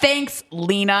 oh, thanks,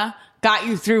 Lena. Got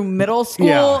you through middle school.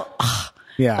 Yeah.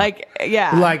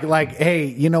 Yeah. Like, hey,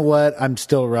 you know what? I'm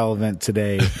still relevant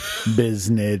today,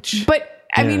 biznitch. But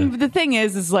I mean, the thing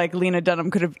is like Lena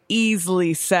Dunham could have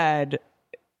easily said,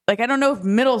 like, I don't know if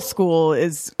middle school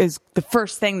is the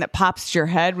first thing that pops to your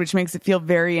head, which makes it feel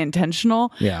very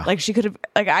intentional. Yeah. Like she could have,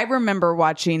 like, I remember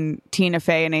watching Tina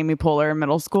Fey and Amy Poehler in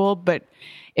middle school, but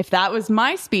if that was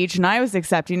my speech and I was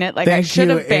accepting it, like I Thank should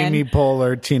you, have been. Amy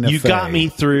Poehler, Tina You Fey. got me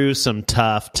through some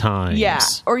tough times. Yeah.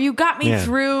 Or you got me Yeah.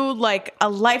 through like a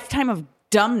lifetime of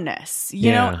dumbness. You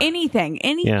Yeah. know, anything,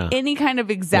 Yeah. any kind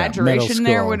of exaggeration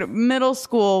there. school. When middle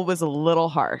school was a little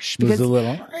harsh It was because a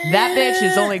little. that bitch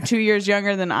is only 2 years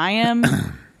younger than I am.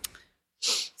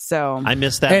 So I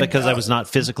missed that And, because I was not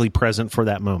physically present for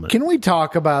that moment. Can we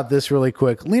talk about this really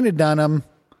quick? Lena Dunham,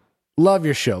 love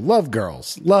your show. Love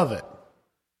girls. Love it.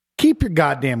 Keep your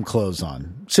goddamn clothes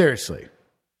on. Seriously.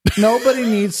 Nobody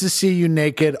needs to see you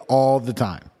naked all the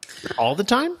time. All the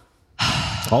time?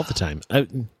 All the time.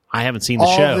 I haven't seen the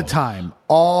All show. the time.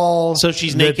 All So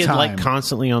she's the naked time. like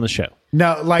constantly on the show.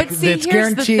 No, like But see, it's here's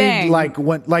the guaranteed. thing. Like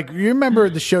when, like you remember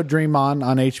the show Dream On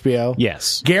HBO?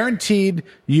 Yes. Guaranteed,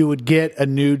 you would get a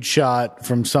nude shot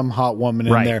from some hot woman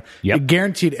in Right. there. Yep.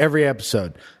 Guaranteed every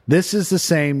episode. This is the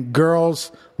same.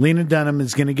 Girls, Lena Dunham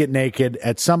is going to get naked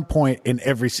at some point in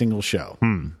every single show.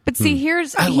 but see,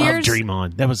 here's I love Dream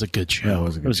On. That was a good show. That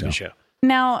was a good show.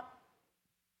 now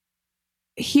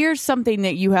here's something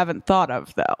that you haven't thought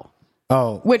of though.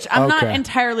 Oh, Which I'm not okay.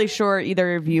 entirely sure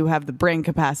either of you have the brain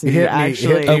capacity hit to me,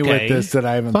 actually. hit me Okay. with this that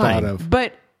I haven't Fine. thought of.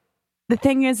 But the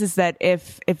thing is that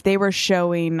if they were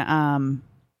showing,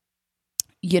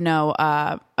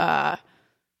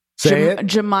 Say it.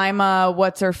 Jemima,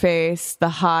 what's her face, the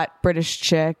hot British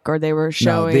chick, or they were No,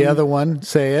 showing the other one.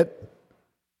 Say it.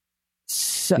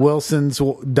 So- Wilson's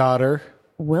daughter.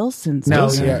 Wilson's No,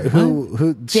 daughter. yeah.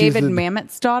 Who? she's David the-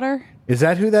 Mamet's daughter, Is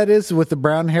that who that is with the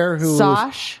brown hair? Who was-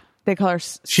 Sosh. They call her.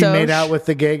 she Soch. made out with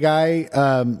the gay guy?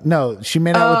 No, she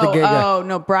made out with the gay guy. Oh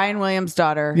no, Brian Williams'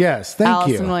 daughter. Yes, thank you.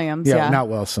 Allison Williams. Yeah. not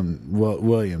Wilson.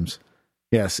 Williams.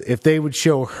 Yes, if they would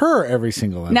show her every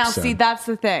single episode. Now, see, that's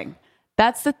the thing.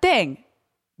 That's the thing.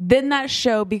 Then that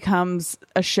show becomes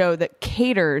a show that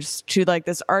caters to like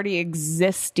this already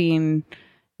existing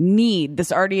need,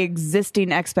 this already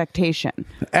existing expectation.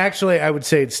 Actually, I would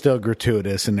say it's still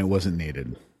gratuitous and it wasn't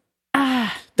needed.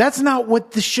 That's not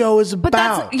what the show is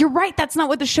about. But you're right. That's not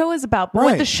what the show is about. But Right.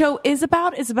 what the show is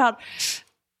about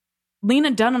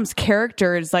Lena Dunham's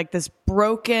character is like this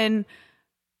broken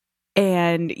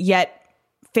and yet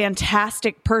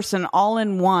fantastic person all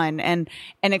in one, and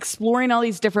exploring all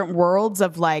these different worlds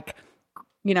of like,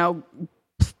 you know,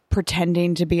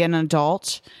 pretending to be an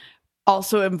adult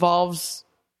also involves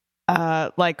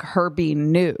like her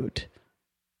being nude.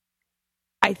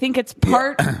 I think it's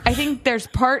part. I think there's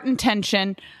part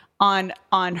intention on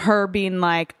her being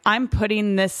like, I'm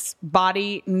putting this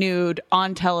body nude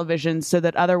on television so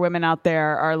that other women out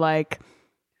there are like,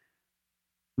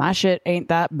 my shit ain't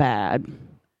that bad.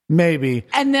 Maybe.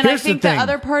 And then Here's I think the the thing.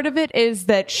 other part of it is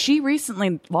that she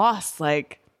recently lost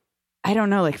like, I don't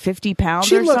know, like 50 pounds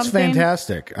She or looks something.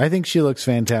 fantastic. I think she looks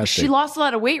fantastic. She lost a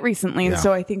lot of weight recently, and Yeah.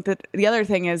 so I think that the other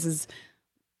thing is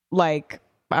like,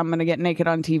 I'm gonna get naked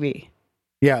on TV.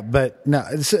 Yeah, but no.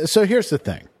 So here's the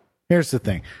thing. Here's the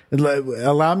thing.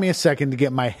 Allow me a second to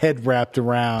get my head wrapped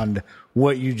around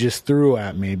what you just threw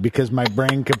at me because my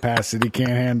brain capacity can't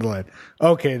handle it.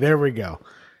 Okay, there we go.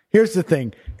 Here's the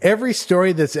thing. Every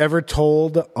story that's ever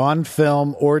told on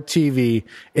film or TV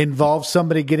involves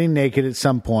somebody getting naked at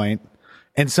some point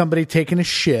and somebody taking a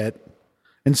shit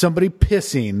and somebody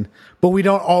pissing, but we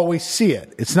don't always see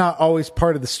it. It's not always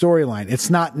part of the storyline. It's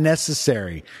not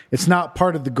necessary. It's not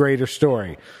part of the greater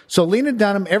story. So Lena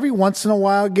Dunham, every once in a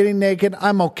while getting naked,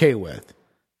 I'm okay with.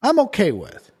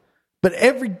 But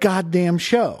every goddamn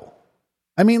show.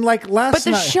 I mean, like last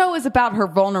night. But the show is about her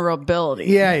vulnerability.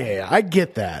 Yeah. I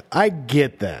get that.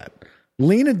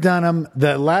 Lena Dunham,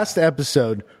 the last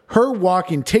episode, her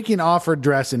walking, taking off her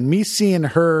dress and me seeing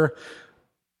her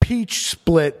peach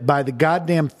split by the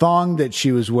goddamn thong that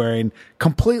she was wearing,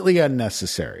 completely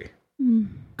unnecessary.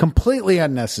 Completely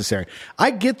unnecessary. I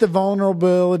get the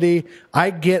vulnerability. I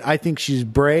think she's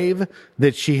brave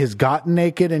that she has gotten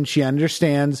naked and she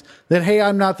understands that, hey,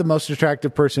 I'm not the most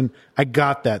attractive person. I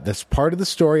got that. That's part of the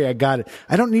story. I got it.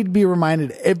 I don't need to be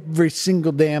reminded every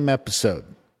single damn episode.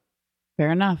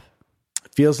 Fair enough.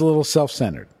 It feels a little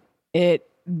self-centered.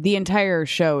 The entire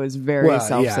show is very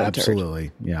self-centered. Yeah,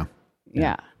 absolutely.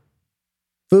 Yeah.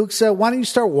 Fuchs, why don't you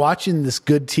start watching this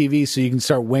good TV so you can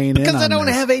start weighing in on Because I don't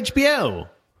this? have HBO.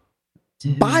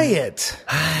 Buy it.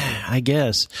 I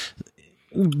guess.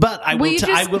 But I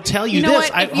will tell you, you know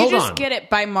this. What? If you just get it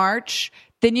by March,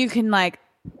 then you can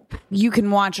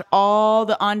watch all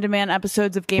the on-demand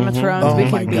episodes of Game of Thrones. Oh we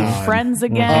my can be God. friends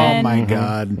again. Oh my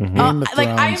God. Game of Thrones.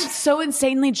 I am so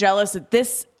insanely jealous that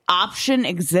this option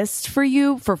exists for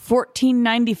you for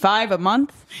 $14.95 a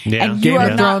month, and you Game are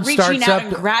of not Thrones reaching out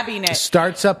and grabbing it.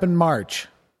 Starts up in March.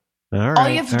 All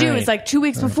you have to do is 2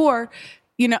 weeks before,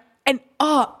 and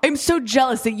I'm so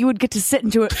jealous that you would get to sit in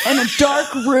a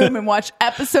dark room and watch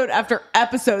episode after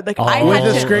episode. With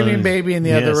a screaming baby in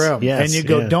the other room. And you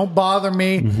go, don't bother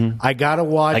me. I got to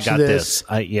watch this.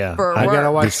 I got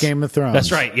to watch Game of Thrones.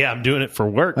 That's right. Yeah, I'm doing it for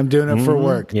work.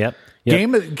 Yep.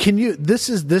 This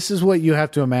is what you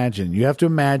have to imagine. You have to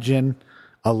imagine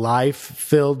a life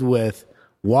filled with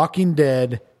Walking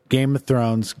Dead, Game of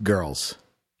Thrones, girls.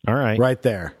 All right. Right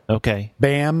there. Okay.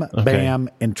 Bam, bam,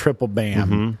 and triple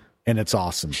bam. And it's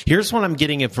awesome. Here's what I'm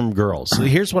getting it from girls. So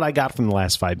here's what I got from the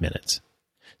last 5 minutes.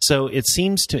 So it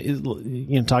seems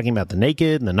to, talking about the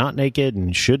naked and the not naked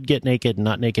and should get naked and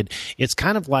not naked. It's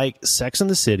kind of like Sex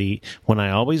and the City when I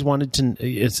always wanted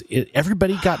to,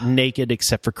 everybody got naked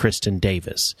except for Kristen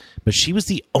Davis. But she was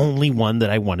the only one that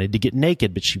I wanted to get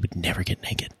naked, but she would never get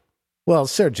naked. Well,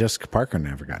 Sarah Jessica Parker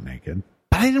never got naked.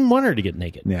 But I didn't want her to get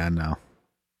naked. Yeah, no.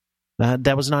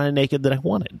 That was not a naked that I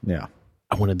wanted. Yeah.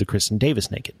 I wanted the Kristen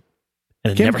Davis naked.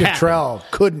 And Kim Cattrall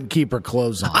couldn't keep her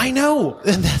clothes on. I know.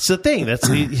 And that's the thing.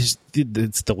 It's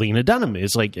the Lena Dunham.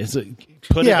 It's put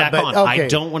it back on. Okay. I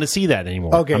don't want to see that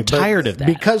anymore. Okay, I'm tired of that.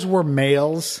 Because we're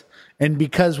males and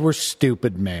because we're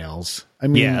stupid males. I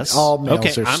mean, all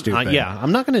males are stupid.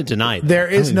 I'm not going to deny that. There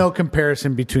is no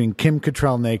comparison between Kim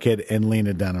Cattrall naked and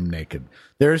Lena Dunham naked.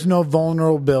 There is no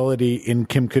vulnerability in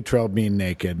Kim Cattrall being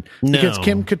naked. No. Because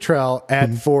Kim Cattrall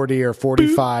at 40 or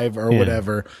 45 or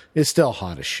whatever is still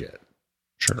hot as shit.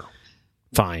 Sure.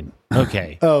 Fine.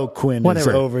 Okay. Oh, Quinn is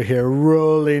over here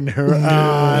rolling her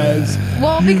eyes.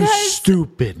 Well, because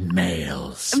stupid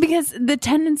males. Because the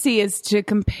tendency is to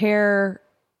compare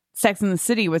Sex and the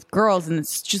City with girls, and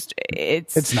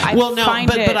it's not. Well, no,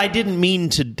 but I didn't mean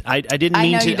to. I didn't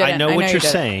mean to. I know what you're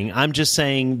saying. I'm just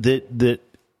saying that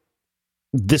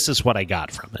this is what I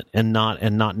got from it, and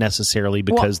not necessarily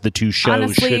because the two shows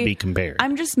honestly, should be compared.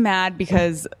 I'm just mad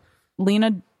because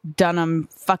Lena Dunham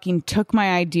fucking took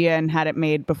my idea and had it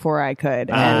made before I could.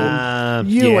 And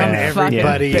and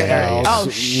everybody else. Oh,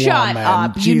 shut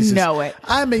up. Jesus. You know it.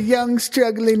 I'm a young,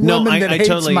 struggling woman that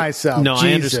hates myself. No,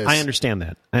 Jesus. I understand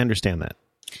that. I understand that.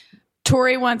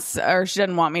 Tori wants, or she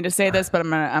doesn't want me to say this, but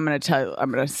I'm gonna tell you. I'm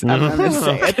gonna say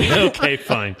it. Okay,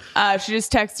 fine. She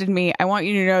just texted me. I want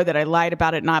you to know that I lied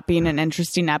about it not being an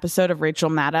interesting episode of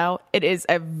Rachel Maddow. It is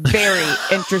a very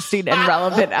interesting and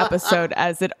relevant episode,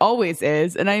 as it always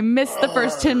is. And I missed the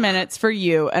first 10 minutes for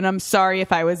you, and I'm sorry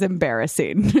if I was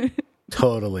embarrassing.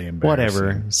 Totally embarrassing.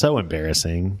 Whatever. So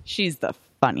embarrassing. She's the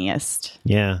funniest.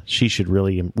 Yeah, she should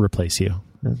really replace you.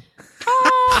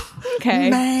 Okay.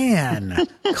 Man.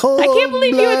 I can't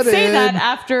believe you would say that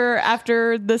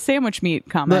after the sandwich meat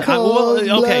comment.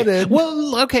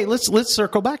 Okay, let's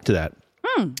circle back to that.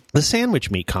 The sandwich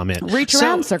meat comment. Reach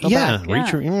around, circle back.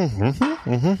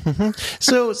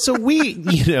 So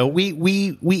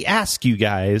we ask you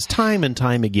guys time and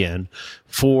time again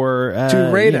for to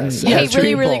rate us. Hey,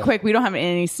 really quick, we don't have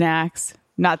any snacks.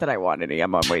 Not that I want any.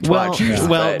 I'm on Weight Well, Watchers.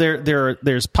 well, but-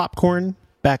 there's popcorn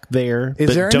back there. Is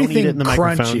but there don't eat anything it in the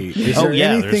microphone. crunchy? Is there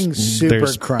anything super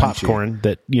there's crunchy? popcorn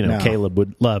that No. Caleb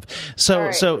would love. So All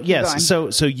right, so keep yes,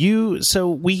 going. so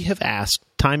we have asked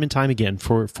time and time again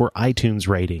for iTunes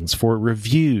ratings, for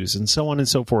reviews, and so on and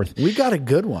so forth. We got a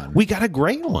good one. We got a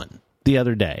great one the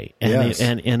other day, and Yes.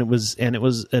 it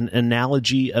was an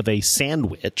analogy of a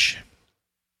sandwich.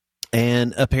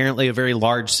 And apparently a very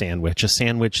large sandwich, a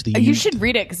sandwich that you should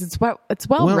read it because it's well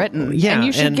written. Yeah, and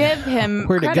you should give him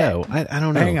where'd credit. it go? I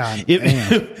don't know. Hang on.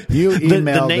 You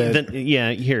emailed it.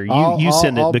 Yeah, here I'll- you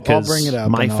send I'll it because bring it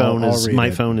up my and phone I'll is read my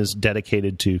it. phone is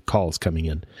dedicated to calls coming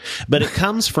in, but it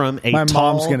comes from a My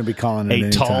tall, mom's gonna be calling it a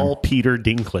anytime. tall Peter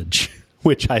Dinklage,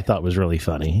 which I thought was really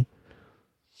funny.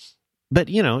 But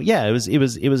it was an That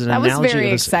was analogy. very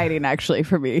of a- exciting, actually,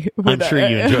 for me. I'm sure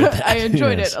you enjoyed that. I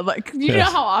enjoyed Yes. it. I'm like, you know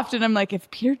Yes. how often I'm like,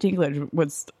 if Peter Dinklage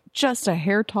was just a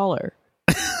hair taller,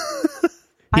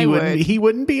 I would. He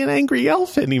wouldn't be an angry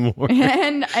elf anymore.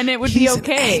 and it would be He's an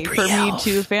okay angry for me elf.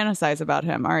 to fantasize about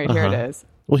him. All right, here it is.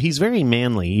 Well, he's very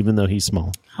manly, even though he's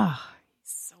small.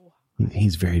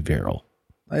 He's very virile.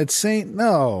 It's saying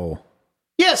no.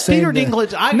 Yes, Saying Peter that-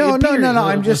 Dinklage. No.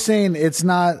 I'm just saying it's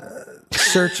not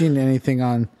searching anything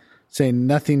on. Saying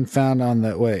nothing found on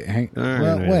the wait.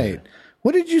 Wait.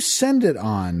 What did you send it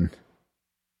on?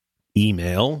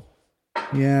 email.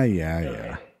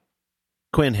 Yeah.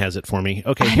 Quinn has it for me.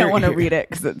 Okay, I don't want to read it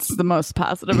because it's the most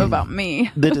positive about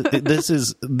me. This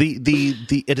is the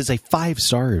it is a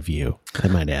 5-star review, I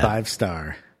might add.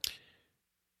 5-star.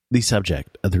 The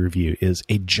subject of the review is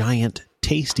a giant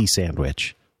tasty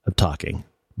sandwich of talking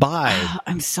by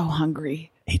I'm so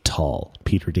hungry. a tall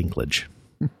Peter Dinklage.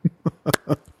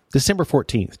 December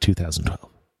 14th, 2012.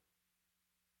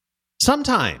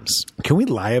 Sometimes. Can we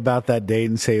lie about that date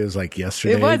and say it was like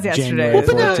yesterday? It was yesterday. January Well,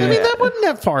 But that, 14th? that wasn't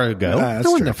that far ago. that's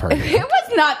That wasn't true. that far ago. It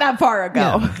was not that far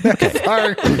ago.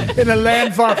 Far, in a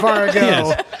land far ago.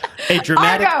 Yes. A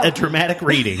Argo. dramatic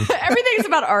reading. Everything's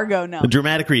about Argo now. A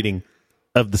dramatic reading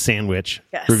of the sandwich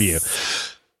Yes. review.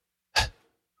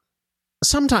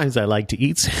 Sometimes I like to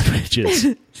eat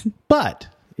sandwiches, but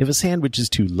if a sandwich is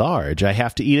too large, I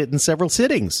have to eat it in several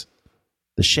sittings.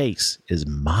 The Shakes is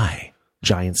my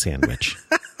giant sandwich.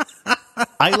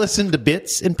 I listen to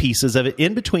bits and pieces of it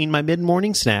in between my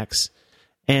mid-morning snacks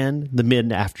and the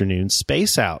mid-afternoon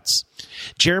space outs.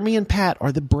 Jeremy and Pat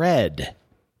are the bread.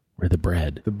 We're the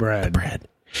bread. The bread. The bread.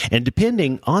 And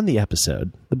depending on the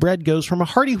episode, the bread goes from a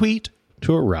hearty wheat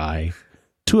to a rye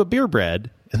to a beer bread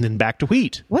and then back to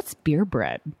wheat. What's beer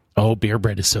bread? Oh, beer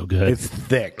bread is so good. It's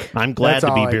thick. I'm glad That's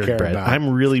to be all I beer care bread. about. I'm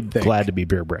really Thick. glad to be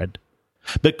beer bread.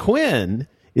 But Quinn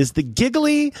is the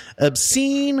giggly,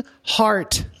 obscene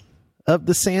heart of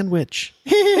the sandwich.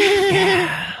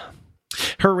 Yeah.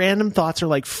 Her random thoughts are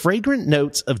like fragrant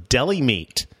notes of deli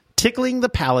meat, tickling the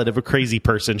palate of a crazy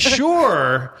person.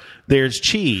 Sure, there's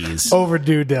cheese.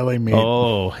 Overdue deli meat.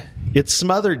 Oh, it's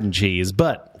smothered in cheese.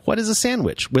 But what is a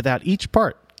sandwich without each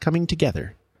part coming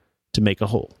together to make a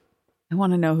whole? I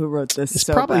want to know who wrote this. It's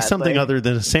so probably badly. something other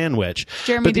than a sandwich.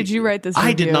 Jeremy, But did you write this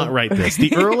I did review? not write this.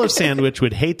 The Earl of Sandwich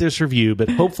would hate this review, but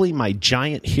hopefully my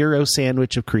giant hero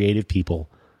sandwich of creative people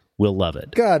will love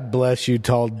it. God bless you,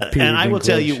 tall Peter And I will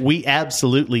tell you, Dinklage. we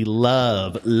absolutely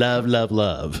love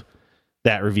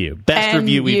that review. Best And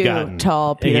review we've you, gotten.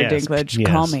 tall Peter Dinklage,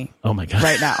 call me. Oh my God.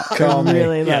 right now. Call I me.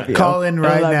 really love you. Call in I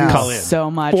right love now. you Call in.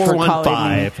 so much for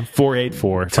calling me.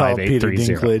 415-484-5830. Tall Peter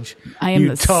Dinklage. I am you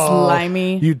the tall,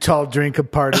 slimy- You tall drink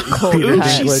apart Cold Peter Ooh, cut.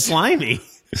 she's Dinklage. slimy.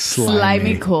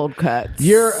 Slimy cold cuts.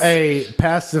 You're a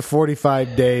past the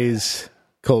 45 days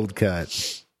cold cut.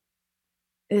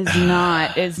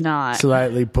 is not.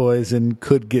 Slightly poisoned,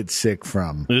 could get sick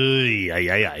from. Ay,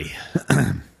 ay,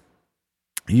 ay.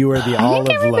 You are the I olive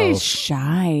think everybody's loaf.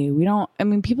 shy. We don't. I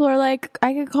mean, people are like,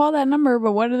 I could call that number,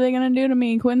 but what are they going to do to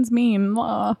me? Quinn's mean.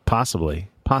 Possibly.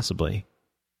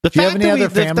 Do you have any other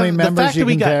family members fact you that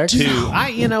we can got text? two,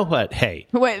 you know what? Hey,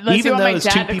 Wait, unless even you want my those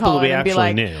dad two to people call we in and be actually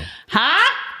like, knew.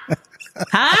 Huh?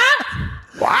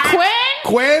 Huh? Quinn?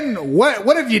 Quinn,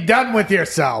 what have you done with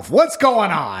yourself? What's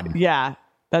going on? Yeah,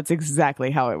 that's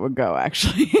exactly how it would go,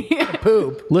 actually.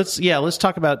 Poop. Let's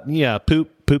talk about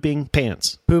pooping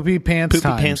pants. Poopy pants Poopy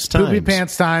times. pants Poopy times.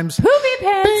 pants times. Poopy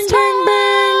pants Bing, bing,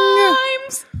 bing.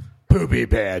 times. Poopy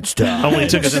pants times. Only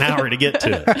took us an hour to get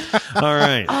to it. All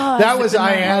right. That was,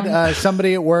 I had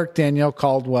somebody at work, Danielle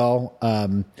Caldwell.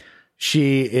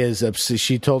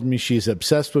 She told me she's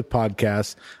obsessed with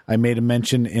podcasts. I made a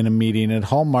mention in a meeting at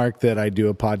Hallmark that I do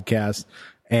a podcast,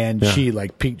 and she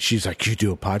like peeked. She's like, "You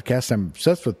do a podcast? I'm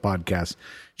obsessed with podcasts."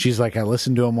 she's like, I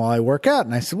listen to them while I work out.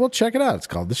 And I said, well, check it out. It's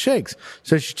called The Shakes.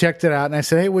 So she checked it out, and I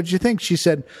said, hey, what'd you think? She's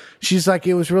like,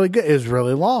 it was really good. It was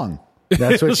really long.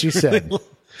 That's what she said.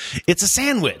 It's a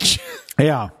sandwich.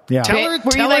 Yeah. Tell her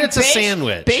it's a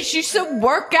sandwich. Bitch, you should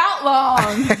work out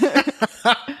long.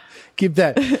 Keep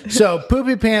that. So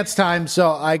poopy pants time.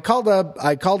 So I called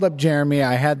up Jeremy.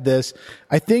 I had this.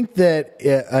 I think that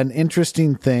an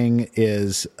interesting thing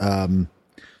is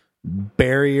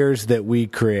barriers that we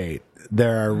create.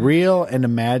 There are real and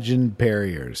imagined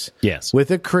barriers. Yes.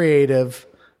 With a creative,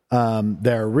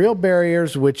 there are real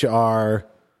barriers, which are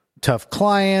tough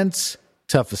clients,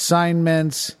 tough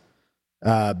assignments,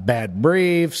 bad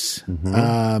briefs,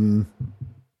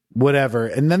 whatever.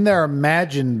 And then there are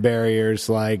imagined barriers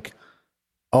like,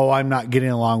 oh, I'm not getting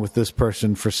along with this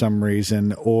person for some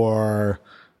reason, or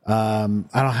I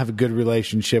don't have a good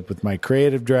relationship with my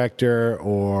creative director,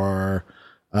 or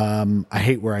I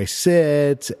hate where I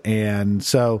sit. And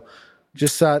so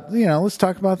just thought, let's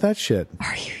talk about that shit.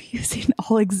 Are you using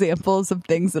all examples of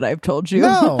things that I've told you?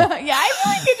 No. Yeah, I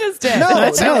feel like you just did.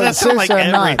 That sounds like seriously,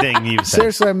 everything you've said.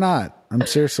 Seriously, I'm not.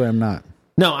 I'm not.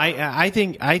 No, I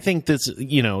think this,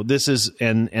 this is,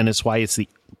 and it's why it's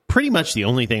pretty much the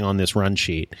only thing on this run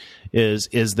sheet is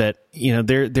that,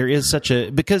 there is such a,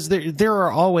 because there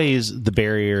are always the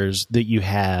barriers that you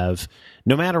have,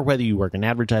 no matter whether you work in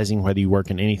advertising, whether you work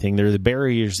in anything, there are the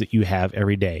barriers that you have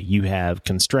every day. You have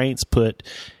constraints put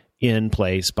in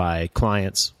place by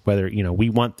clients, whether, we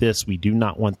want this, we do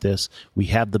not want this, we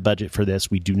have the budget for this,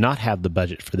 we do not have the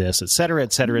budget for this, et cetera,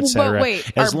 et cetera, et cetera. But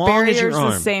wait, as are long barriers as you're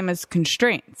the same as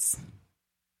constraints?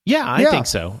 Yeah, I think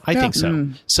so. I think so.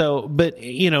 Mm. So, but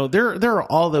there are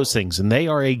all those things, and they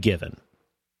are a given,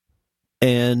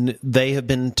 and they have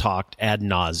been talked ad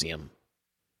nauseum.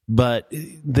 But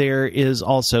there is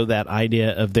also that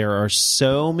idea of there are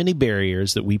so many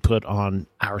barriers that we put on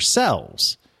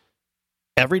ourselves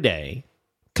every day,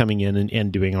 coming in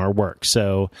and doing our work.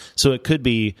 So it could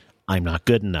be, I'm not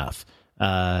good enough.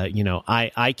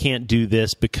 I can't do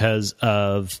this because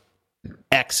of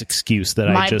X excuse that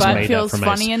I just made up for myself. My butt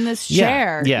feels funny in this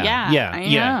chair.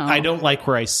 Yeah. I don't like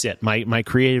where I sit. My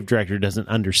creative director doesn't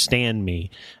understand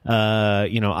me.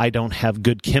 I don't have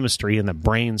good chemistry in the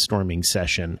brainstorming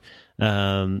session.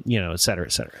 Et cetera,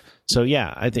 et cetera. So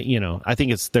yeah, I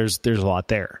think there's a lot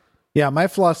there. Yeah, my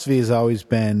philosophy has always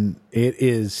been, it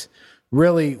is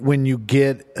really when you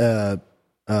get an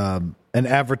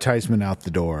advertisement out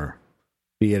the door,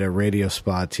 be it a radio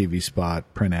spot, TV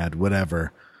spot, print ad,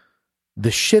 whatever,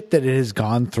 the shit that it has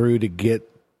gone through to get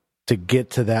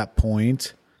to that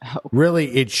point,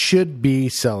 really, it should be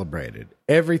celebrated.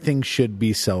 Everything should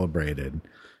be celebrated.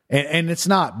 And it's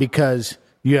not because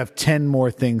you have 10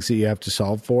 more things that you have to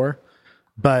solve for,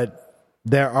 but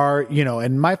there are,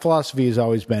 and my philosophy has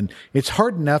always been, it's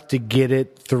hard enough to get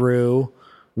it through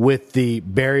with the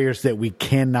barriers that we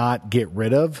cannot get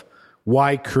rid of.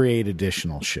 Why create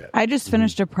additional shit? I just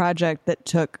finished a project that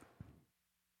took,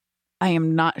 I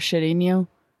am not shitting you,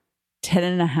 10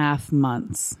 and a half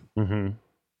months. 10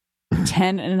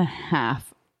 and a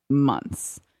half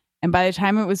months. And by the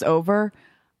time it was over,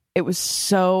 it was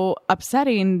so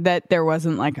upsetting that there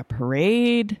wasn't like a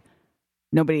parade.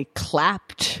 Nobody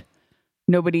clapped.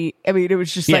 It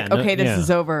was just this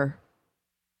is over.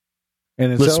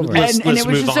 And it's over. Let's and it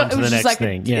was move just on to the next like,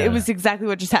 thing. Yeah. It was exactly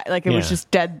what just happened. Like, it was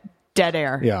just dead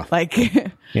air. Yeah. Like,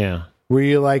 yeah. Were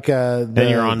you like then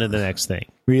you're on to the next thing.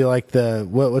 Were you like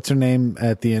what's her name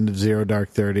at the end of Zero Dark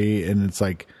 30? And it's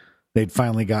like they'd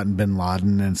finally gotten Bin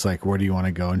Laden, and it's like, where do you want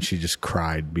to go? And she just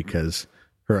cried because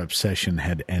her obsession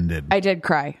had ended. I did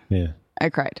cry. Yeah. I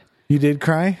cried. You did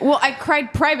cry? Well, I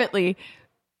cried privately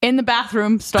in the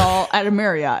bathroom stall at a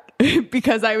Marriott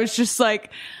because I was just like,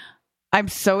 I'm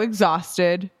so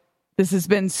exhausted. This has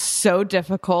been so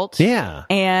difficult. Yeah.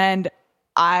 And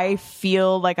I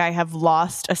feel like I have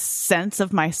lost a sense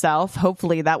of myself.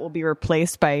 Hopefully that will be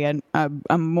replaced by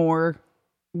a more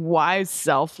wise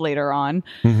self later on.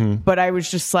 Mm-hmm. But I was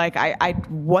just like, I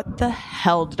what the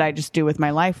hell did I just do with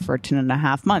my life for 10 and a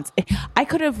half months? I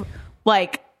could have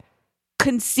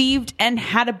conceived and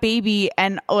had a baby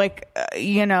and I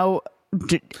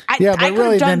could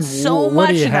have done so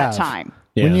much in that time.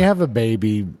 Yeah. When you have a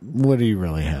baby, what do you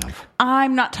really have?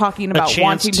 I'm not talking about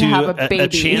wanting to have a baby. A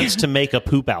chance to make a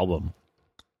poop album.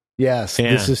 Yes,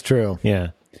 this is true.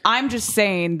 Yeah. I'm just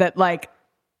saying that,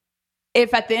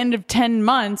 if at the end of 10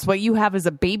 months, what you have is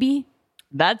a baby,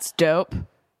 that's dope.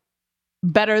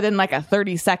 Better than a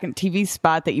 30-second TV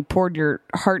spot that you poured your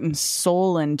heart and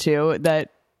soul into.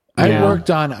 I worked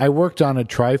on a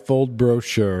trifold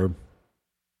brochure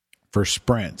for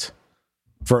Sprint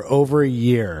for over a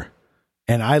year.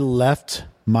 And I left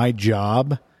my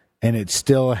job and it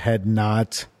still had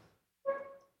not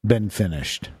been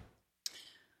finished.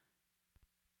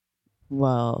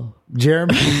 Well,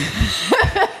 Jeremy.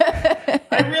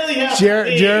 I really have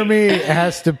Jeremy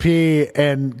has to pee,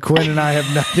 and Quinn and I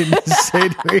have nothing to say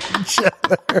to each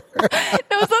other. no, it's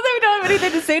not that we don't have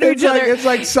anything to say to each other. It's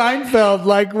like Seinfeld,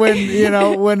 like when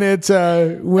when it's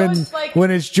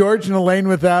when it's George and Elaine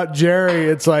without Jerry.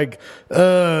 It's like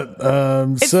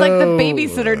It's like the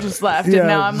babysitter just left, and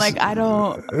now I'm like, I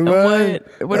don't. What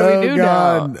do we do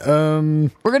now?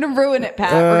 We're gonna ruin it,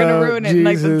 Pat. We're gonna ruin it in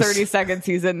like the 30 seconds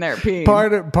he's in there peeing.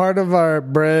 Part of our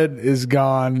bread is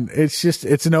gone.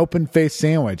 It's an open faced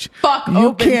sandwich. Fuck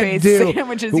open-faced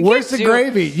sandwiches. Where's the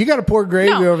gravy? You got to pour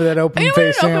gravy over that open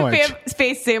faced sandwich.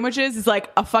 Open-faced sandwiches is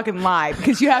like a fucking lie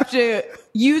because you have to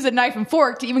use a knife and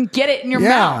fork to even get it in your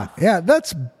mouth. Yeah,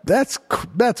 that's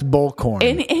bull corn.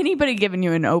 And anybody giving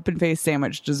you an open-faced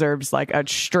sandwich deserves like a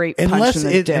straight punch in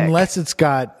the dick. Unless it's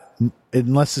got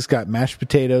mashed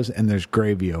potatoes and there's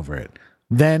gravy over it.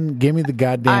 Then give me the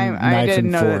goddamn knife and fork. I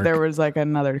didn't know that there was like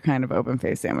another kind of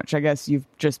open-faced sandwich. I guess you've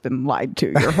just been lied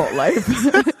to your whole life.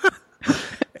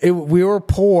 We were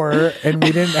poor and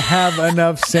we didn't have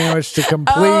enough sandwich to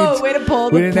complete. Oh, way to pull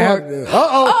the pork.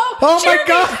 Oh my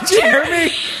God,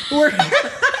 Jeremy!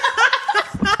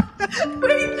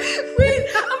 Wait,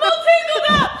 I'm all tangled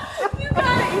up. You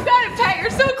got it, Pat.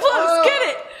 You're so close. Get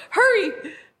it. Hurry.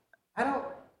 I don't.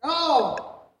 Oh.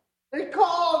 They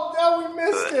called. No, we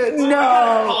missed it.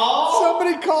 No.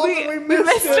 Somebody called and we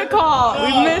missed it. A call.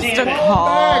 We missed a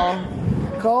call.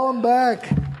 Call him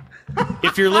back.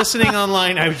 If you're listening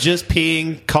online, I was just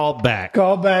peeing. Call back.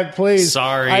 Call back, please.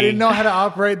 Sorry. I didn't know how to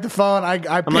operate the phone. I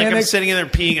panicked. I'm sitting in there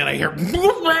peeing and I hear.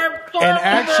 And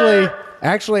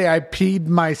actually, I peed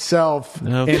myself in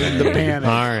the panic.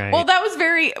 All right. Well, that was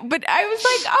but I was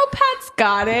like, oh, Pat's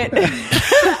got it.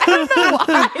 I don't know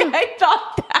why I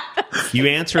thought that. You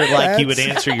answer it like you would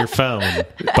answer your phone,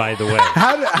 by the way.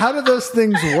 How do those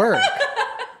things work?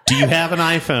 Do you have an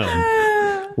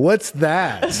iPhone? What's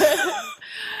that?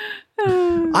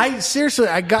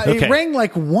 It rang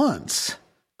like once.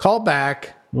 Call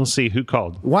back. We'll see who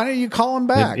called. Why don't you call him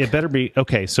back? It better be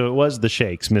okay. So it was the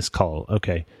Shakes missed call.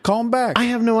 Okay, call him back. I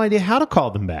have no idea how to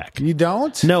call them back. You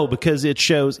don't? No, because it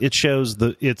shows Damn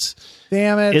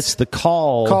it! It's the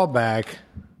call. Call back.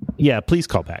 Yeah, please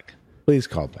call back. Please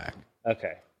call back.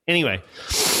 Okay. Anyway,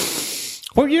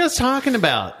 what were you guys talking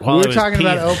about? We were talking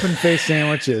about open-faced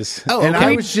sandwiches. Oh, and okay.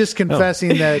 I was just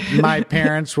confessing that my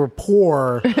parents were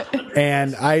poor,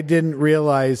 and I didn't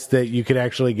realize that you could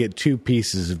actually get 2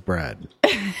 pieces of bread.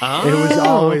 It was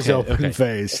always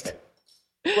open-faced.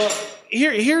 Okay. Well,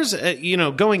 here's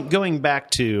going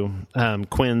back to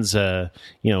Quinn's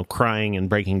crying and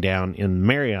breaking down in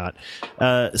Marriott.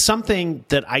 Something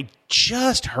that I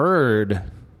just heard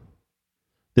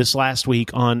this last week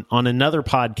on another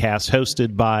podcast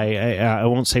hosted by I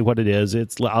won't say what it is.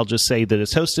 I'll just say that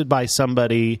it's hosted by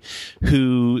somebody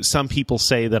who some people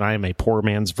say that I am a poor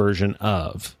man's version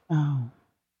of. Oh,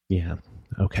 yeah.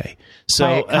 Okay.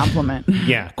 So quite a compliment.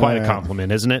 Quite a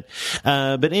compliment, isn't it?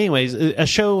 But anyways, a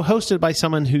show hosted by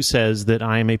someone who says that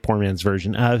I am a poor man's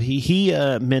version of. He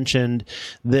mentioned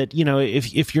that,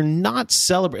 if you're not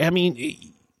celebrating,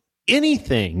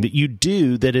 anything that you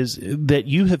do that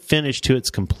you have finished to its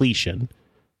completion,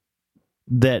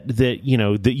 that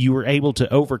you were able to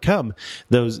overcome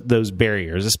those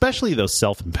barriers, especially those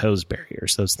self-imposed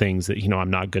barriers, those things that,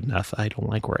 I'm not good enough, I don't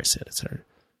like where I sit, etc.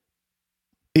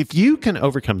 If you can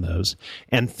overcome those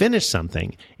and finish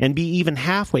something and be even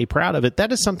halfway proud of it,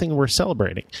 that is something we're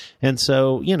celebrating. And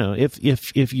so,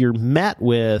 if you're met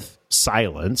with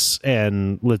silence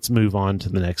and let's move on to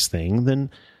the next thing, then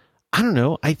I don't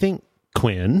know. I think,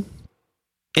 Quinn,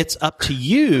 it's up to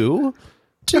you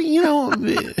to,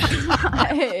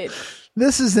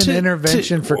 This is an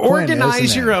intervention for Quinn.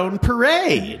 Organize your own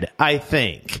parade, I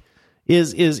think.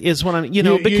 Is what I'm,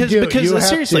 because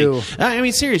seriously,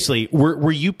 seriously,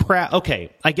 were you proud? Okay,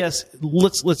 I guess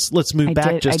let's move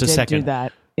back just a second. I did do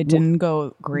that. It didn't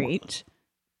go great.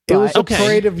 It was a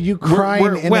parade of you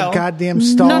crying in a goddamn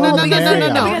stall. No.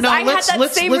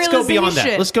 Let's go beyond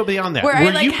that. Let's go beyond that.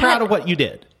 Were you proud of what you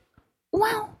did?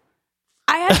 Well,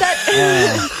 I had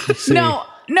that.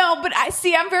 No, but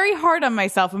I'm very hard on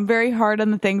myself. I'm very hard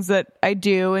on the things that I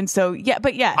do. And so,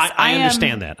 but yes. I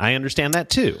understand that. I understand that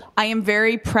too. I am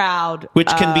very proud. Which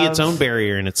can be its own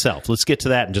barrier in itself. Let's get to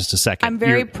that in just a second. I'm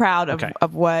very proud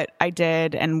of what I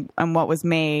did and what was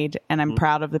made. And I'm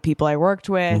proud of the people I worked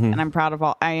with. And I'm proud of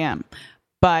all I am.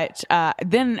 But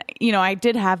then, I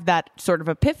did have that sort of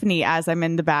epiphany as I'm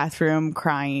in the bathroom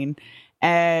crying.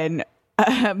 And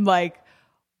I'm like,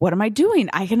 what am I doing?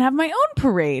 I can have my own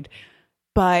parade.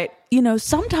 But,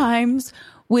 sometimes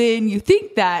when you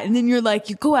think that and then you're like,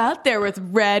 you go out there with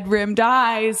red rimmed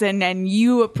eyes and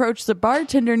you approach the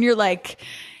bartender and you're like,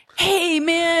 hey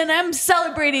man, I'm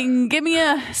celebrating. Give me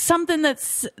something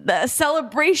that's a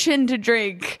celebration to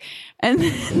drink. And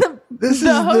the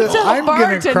hotel I'm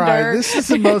bartender. gonna cry. This is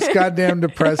the most goddamn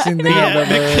depressing thing I've ever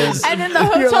heard. And then the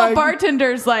hotel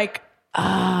bartender's like,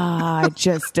 I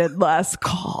just did last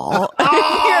call. And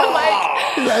you're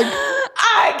like,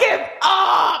 I give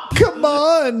up. Come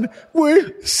on,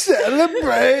 we're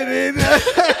celebrating.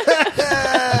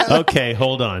 Okay,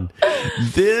 hold on.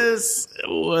 This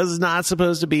was not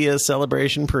supposed to be a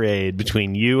celebration parade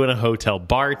between you and a hotel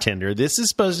bartender. This is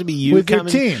supposed to be you with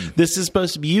coming. your team. This is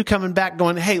supposed to be you coming back,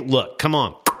 going, "Hey, look, come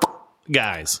on,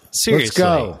 guys, seriously,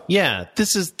 go." Yeah,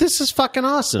 this is fucking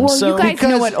awesome." Well, so you guys know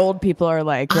because- what old people are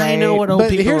like, right? I know what old But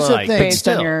people here's are the like, thing. but Based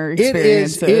still. on your It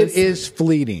experiences. is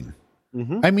fleeting.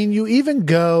 I mean, you even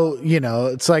go,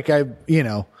 it's like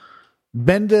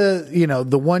been to,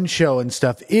 the one show and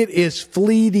stuff. It is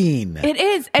fleeting. It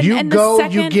is. And, you and go, the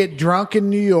second, you get drunk in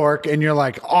New York and you're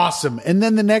like, awesome. And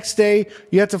then the next day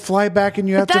you have to fly back and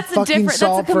you have to that's fucking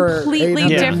solve that's a for completely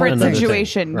 800 different another thing.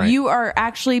 situation. Right. You are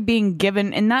actually being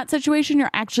given, in that situation, you're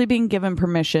actually being given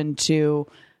permission to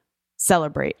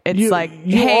celebrate. It's You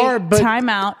hey, are, but time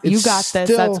out. You it's got this.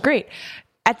 still- That's great.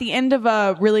 At the end of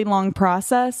a really long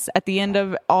process, at the end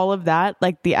of all of that,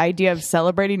 like the idea of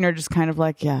celebrating, you're just kind of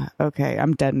like, yeah, okay,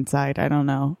 I'm dead inside. I don't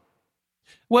know.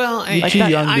 Well, You're too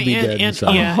young to be dead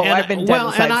inside. Yeah, Oh, and I've been dead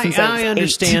inside since I was 8.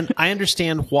 understand. I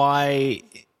understand why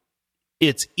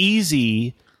it's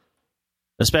easy,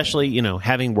 especially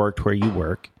having worked where you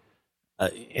work,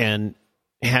 and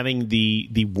having the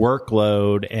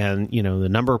workload and the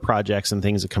number of projects and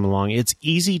things that come along. It's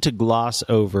easy to gloss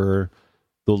over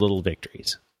the little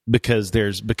victories because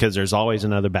there's always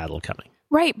another battle coming.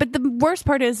 Right, but the worst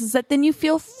part is that then you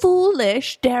feel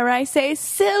foolish, dare I say,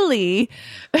 silly,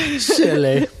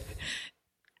 Silly.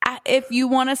 if you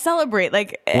want to celebrate.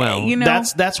 Like, Well,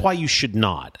 that's why you should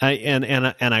not.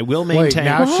 I will maintain. Wait,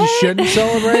 now she shouldn't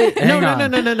celebrate? Hang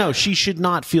on. No. She should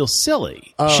not feel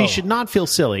silly. Oh. She should not feel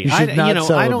silly. You should not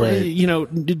celebrate. I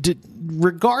don't.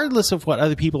 Regardless of what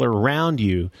other people are around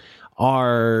you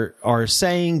are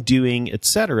saying, doing,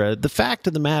 etc. The fact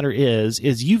of the matter is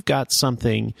you've got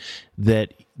something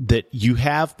that you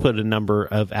have put a number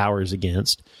of hours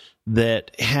against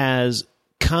that has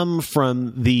come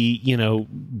from the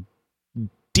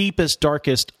deepest,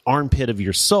 darkest armpit of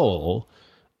your soul,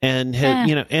 and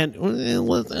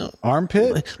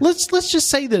Armpit? Let's just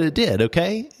say that it did.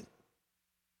 Okay.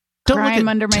 crime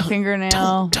under my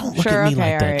fingernail. Don't look Sure, at me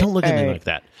okay, like that. all right, Don't look at all me right. like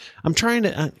that. I'm trying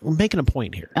to. We're making a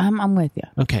point here. I'm with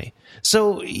you. Okay.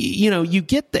 So you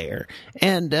get there,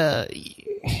 and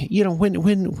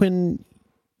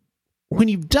when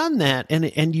you've done that,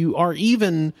 and you are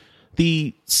even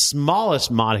the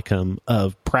smallest modicum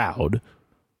of proud,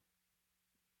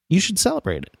 you should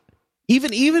celebrate it.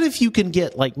 Even if you can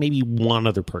get like maybe one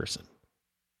other person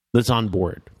that's on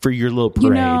board for your little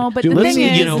parade. But Do the we thing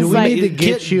need- is, do we like, need to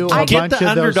get you a get bunch the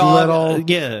of those underdog,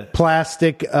 little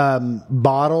plastic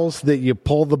bottles that you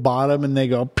pull the bottom and they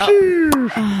go pew,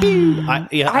 pew. I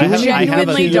I have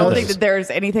genuinely a, don't think that there's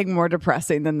anything more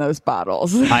depressing than those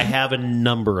bottles. I have a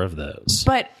number of those.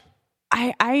 But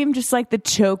I am just like the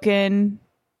token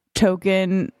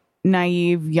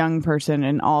naive young person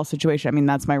in all situations. I mean,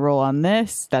 that's my role on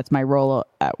this. That's my role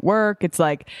at work. It's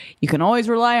like you can always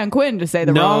rely on Quinn to say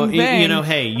the wrong thing.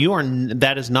 Hey, you are.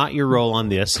 That is not your role on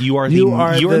this. You are You the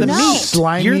are the meat.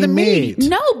 slimy You're the meat. meat.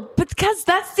 No, because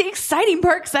that's the exciting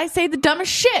part. Because I say the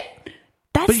dumbest shit.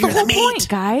 That's But the you're the whole meat. point,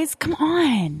 guys. Come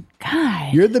on,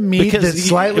 God. You're the meat Because that's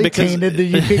slightly tainted that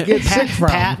you could get sick from.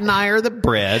 Pat and I are the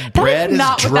bread. That Bread is is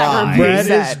not what that dry. review Bread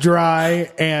said. is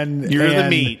dry and You're the and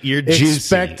meat. You're juicy.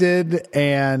 expected,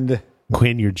 and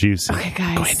Quinn, you're juicy. Okay,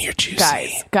 guys. Quinn, you're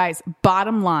juicy. Guys.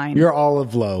 Bottom line. you're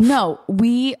olive loaf. No,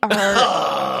 we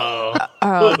are.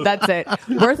 Oh, that's it.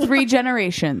 We're 3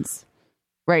 generations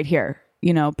right here.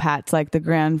 Pat's like the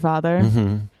grandfather.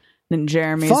 Then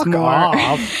Jeremy's Fuck more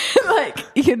off.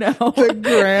 like, The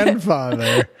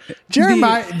grandfather.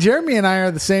 Jeremy and I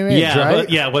are the same age, Yeah,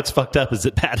 right? what's fucked up is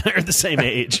that Pat and I are the same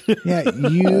age. Yeah,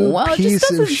 you well, it piece just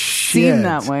doesn't of shit. seem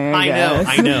that way. I guess.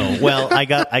 I know. Well, I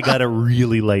got a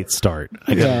really late start.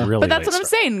 But that's what I'm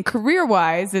saying. Career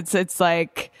wise, it's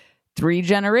like 3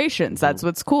 generations. That's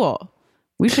what's cool.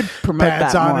 We should promote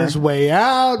Pat's that on more. his way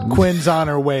out. Quinn's on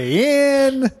her way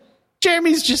in.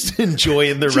 Jeremy's just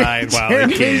enjoying the ride while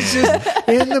he Jeremy's can. just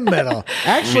in the middle.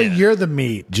 Actually, Yeah. you're the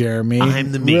meat, Jeremy.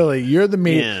 I'm the meat. Really, you're the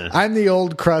meat. Yeah. I'm the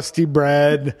old crusty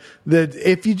bread that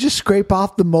if you just scrape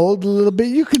off the mold a little bit,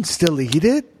 you can still eat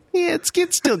it. Yeah,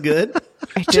 it's still good.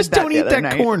 I did Just that don't the eat other that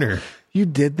night. corner. You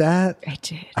did that? I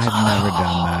did. I've never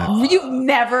done that. You've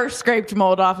never scraped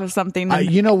mold off of something.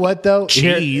 You know what though?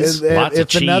 Cheese. Lots of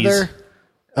cheese. Another,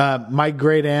 my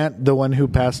great aunt, the one who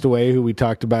passed away, who we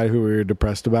talked about, who we were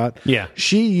depressed about. Yeah.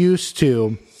 She used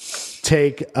to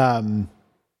take,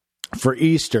 for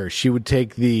Easter, she would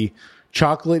take the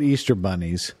chocolate Easter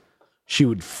bunnies. She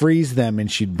would freeze them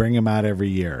and she'd bring them out every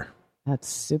year. That's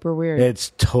super weird.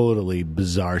 It's totally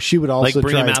bizarre. She would also Like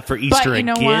bring try them out for Easter you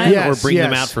know again, what? or Yes, bring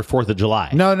them yes. out for 4th of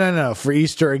July. No, for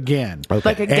Easter again.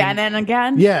 Like again and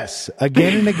again? Yes,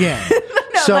 again and again.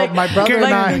 So like- my brother and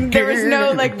I, there was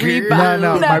no like rebound.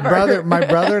 no, Never. my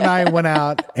brother and I went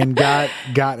out and got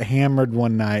hammered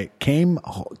one night. Came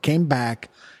back,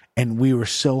 and we were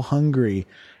so hungry,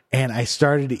 and I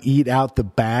started to eat out the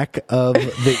back of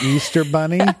the Easter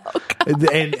bunny,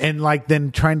 and like then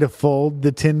trying to fold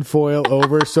the tin foil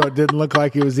over so it didn't look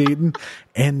like it was eaten,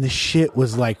 and the shit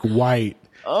was like white.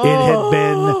 It had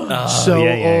been so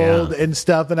yeah. old and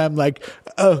stuff, and I'm like,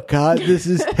 oh God, this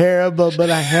is terrible,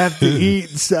 but I have to eat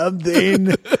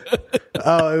something.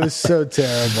 Oh, it was so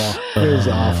terrible. It was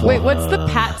awful. Wait, what's the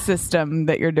PAT system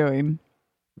that you're doing?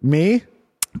 Me?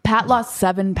 Pat lost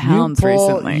 7 pounds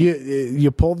recently.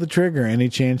 You pull the trigger any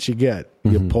chance you get.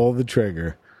 You pull the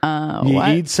trigger. You what?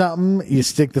 eat something, you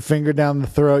stick the finger down the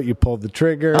throat, you pull the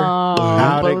trigger.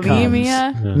 Out it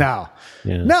bulimia? comes. No.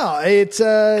 Yeah. No, it's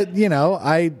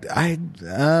I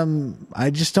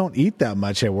just don't eat that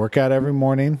much. I work out every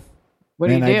morning. What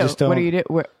do you and I do? just don't- What do you do?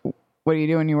 What do you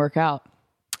do when you work out?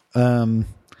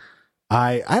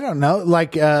 I don't know.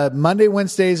 Like Monday,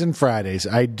 Wednesdays, and Fridays,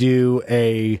 I do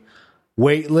a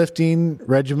weightlifting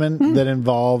regimen that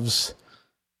involves.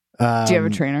 Do you have a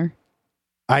trainer?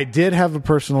 I did have a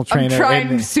personal trainer. I'm trying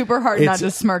and super hard not it's-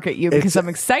 to smirk at you because I'm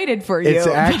excited for you.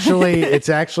 It's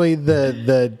actually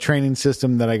the training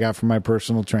system that I got from my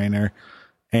personal trainer,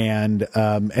 and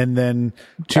then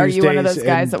Tuesdays. Are you one of those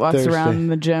guys and that walks Thursday- around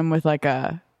the gym with like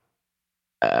a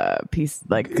piece,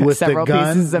 like with several the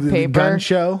gun, pieces of the paper? gun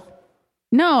show?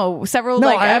 No, several No,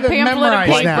 like I a have it pamphlet of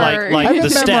memorized paper. now. Like I have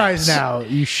the it memorized steps. now.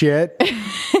 You shit.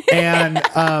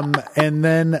 and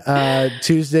then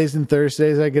Tuesdays and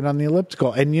Thursdays I get on the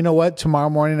elliptical. And you know what? Tomorrow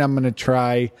morning I'm going to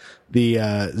try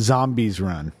the zombies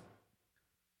run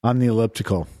on the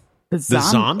elliptical. The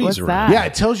zombies what's run. that? Yeah,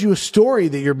 it tells you a story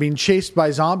that you're being chased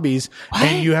by zombies,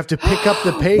 and you have to pick up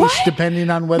the pace depending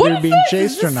on whether What you're is being this?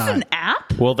 chased Is or this not. an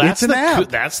app? Well, that's It's an app.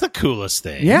 that's the coolest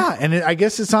thing. Yeah, and I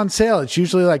guess it's on sale. It's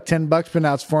usually like $10, but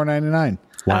now it's $4.99.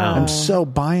 Wow. I'm so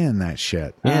buying that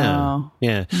shit. Yeah. Oh.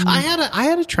 Yeah. I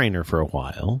had a trainer for a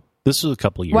while. This was a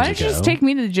couple years Why ago. don't you just take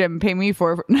me to the gym and pay me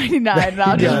 $4.99 and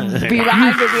I'll just be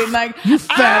behind you being like, You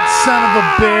fat son of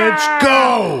a bitch,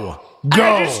 go!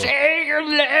 Stay your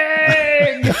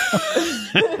leg.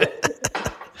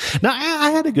 No,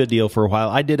 I had a good deal for a while.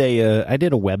 I did a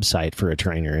website for a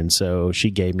trainer, and so she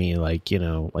gave me like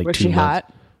 2 Was she months.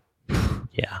 hot?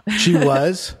 Yeah. She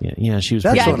was. Yeah, she was.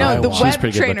 That's pretty Yeah, what I no, the want. She was web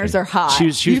pretty good trainers looking. are hot. She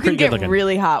was you can pretty get good looking.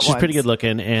 really hot She's ones. pretty good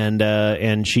looking,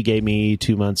 and she gave me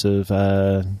 2 months of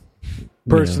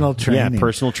Personal training. Yeah,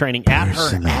 personal training at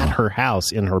her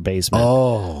house in her basement.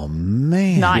 Oh,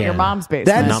 man. Not Yeah. your mom's basement.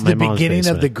 That is Not the my mom's beginning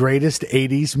basement. of the greatest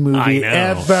 80s movie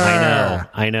ever.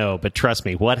 I know. But trust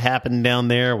me, what happened down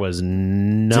there was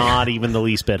not even the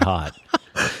least bit hot.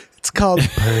 It's called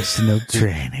personal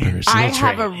training. I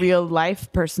have a real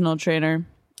life personal trainer,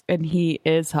 and he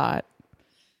is hot.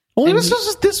 Well,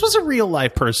 this was a real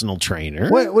life personal trainer.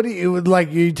 What do you like?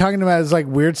 Are you talking about as like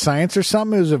weird science or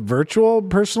something? It was a virtual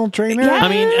personal trainer. Yeah.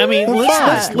 I mean,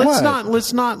 What?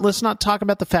 let's not talk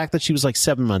about the fact that she was like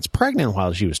 7 months pregnant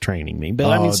while she was training me. But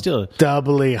I mean, still,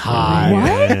 doubly hot.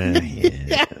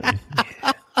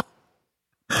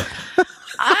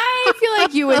 I feel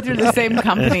like you went through the same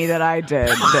company that I did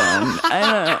then.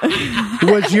 I don't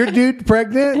know. Was your dude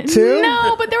pregnant too?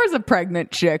 No, but there was a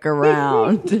pregnant chick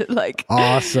around. Like,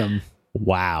 Awesome.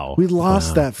 wow, We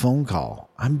lost that phone call.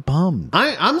 I'm bummed.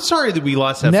 I'm sorry that we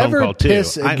lost that Never phone call too.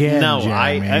 piss again,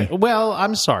 Jeremy. Well,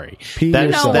 I'm sorry. Pee That- you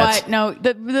know yourself. that's- what? No,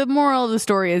 the moral of the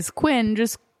story is Quinn,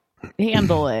 just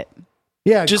handle it.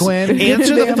 Yeah, Just Quinn.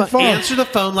 answer get the phone. answer the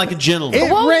phone like a gentleman.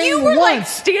 It Well, rang you were like once.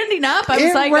 standing up. I was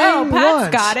It like, rang oh, Pat's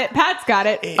once. got it. Pat's got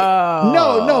it.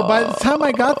 No. By the time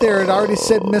I got there, it already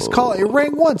said missed call. It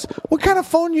rang once. What kind of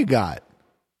phone you got?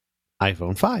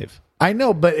 iPhone 5. I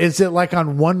know, but is it like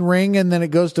on one ring and then it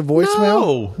goes to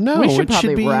voicemail? No, We should it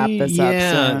probably be, wrap this up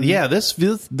soon. Yeah, this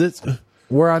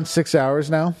We're on 6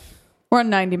 hours now. We're on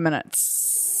 90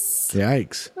 minutes.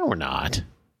 Yikes. no, we're not.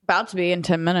 About to be in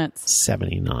 10 minutes.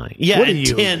 79. Yeah, What are in you?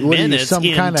 10 what are you, minutes. some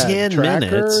in kind of 10 tracker or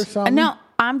minutes. something? No,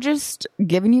 I'm just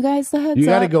giving you guys the heads You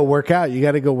got to up. go work out. You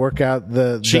got to go work out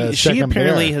the She second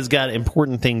apparently pair. has got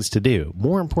important things to do.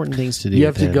 More important things to do. You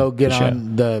have to than go get the show.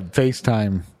 on the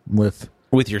FaceTime with.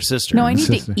 with your sister. No, I need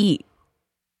to eat.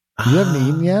 You haven't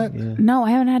eaten yet? No,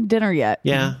 I haven't had dinner yet.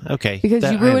 Yeah, okay. Because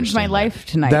That- you I ruined understand my that. life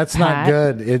tonight. That's not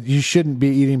Pat. good. You shouldn't be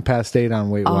eating past 8 on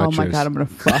Weight Oh Watchers. my God, I'm going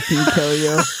to fucking kill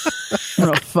you. I'm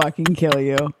going to fucking kill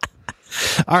you.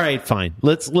 All right, fine.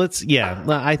 Let's. Yeah,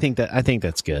 I think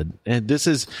that's good. And this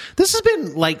has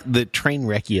been like the train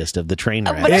wreckiest of the train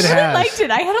wrecks. But I It really has. liked it.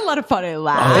 I had a lot of fun. I Oh,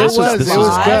 laughed. It this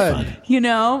was fun. good. You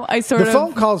know, I sort The of.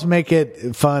 phone calls make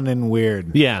it fun and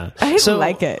weird. Yeah, I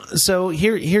like it. So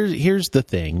here's the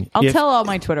thing. I'll If- tell all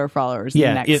my Twitter followers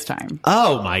next time.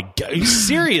 Oh my god!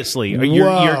 Seriously, you're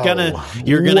Whoa. gonna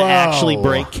Whoa. actually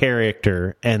break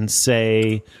character and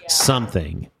say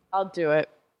something. I'll do it.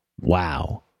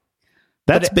 Wow,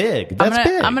 that's big. That's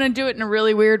big. I'm gonna do it in a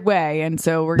really weird way, and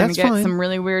so we're gonna That's get fine. some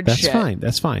really weird That's shit. fine.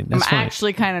 That's fine. I'm That's fine.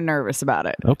 actually kind of nervous about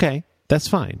it. Okay, that's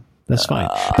fine. That's fine.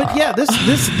 But yeah, this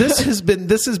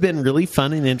has been really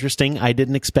fun and interesting. I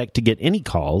didn't expect to get any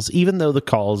calls, even though the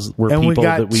calls were And we people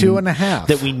got that we 2.5.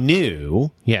 that we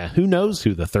knew. Yeah, who knows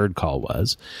who the third call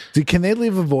was? Can they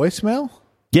leave a voicemail?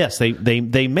 Yes, they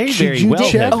may Should very you well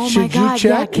check? have. Oh my Should you God!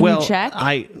 Yeah, check? can Well, you check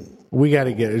We got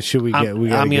to get. Should we get? I'm We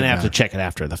gotta going get to have to that. check it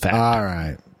after the fact. All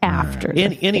right. after?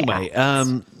 Anyway,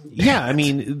 yeah, I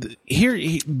mean,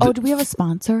 Oh, do we have a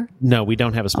sponsor? no, we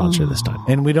don't have a sponsor this time,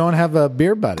 And we don't have a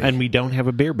beer buddy. and we don't have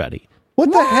a beer buddy.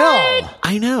 What the hell?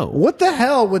 I know. What the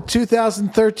hell with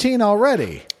 2013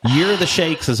 already? Year of the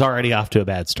Shakes is already off to a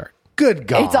bad start. Good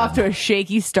God. It's off to a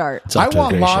shaky start. It's off I to a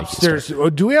want very shaky lobsters.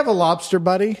 start. Do we have a lobster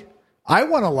buddy? I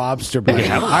want a lobster buddy.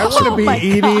 Yeah. I want to Oh be my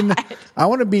eating. God. I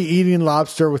want to be eating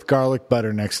lobster with garlic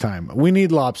butter next time. We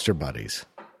need lobster buddies.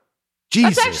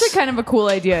 Jesus. That's actually kind of a cool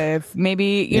idea. If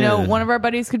maybe you know Yeah. one of our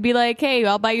buddies could be like, "Hey,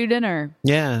 I'll buy you dinner."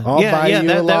 Yeah, I'll yeah, buy yeah. you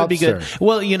That, a that would be good. lobster.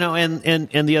 Well, you know, and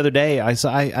the other day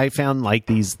I found like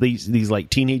these like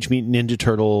Teenage Mutant Ninja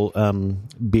Turtle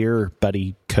beer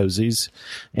buddy cozies,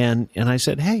 and I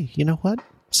said, hey, you know what?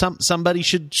 Somebody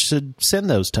should send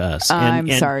those to us. I'm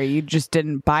And sorry, you just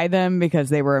didn't buy them because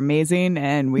they were amazing,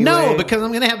 and we No, would- because I'm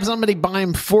going to have somebody buy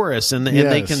them for us, and they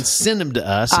Yes. can send them to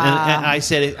us. And I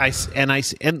said,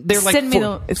 and they're like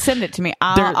send it to me.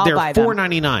 they're I'll buy them.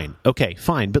 $4.99. Okay,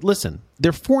 fine, but listen,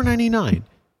 they're $4.99.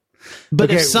 But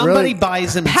Okay, if somebody really-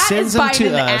 buys them and Pat sends is them buying to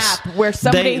an us, app where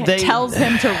somebody they- tells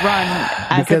him to run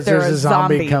as Because if they're there's a a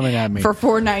zombie coming at me. for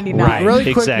 $4.99. Right. Really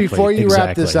quick Exactly, before you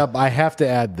wrap this exactly. up, I have to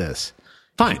add this.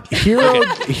 fine. Hero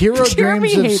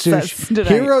Jeremy Dreams of hates us Sushi. tonight.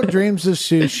 Hero Dreams of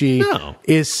Sushi No.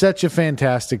 is such a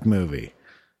fantastic movie.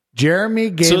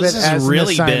 Jeremy gave So it this has as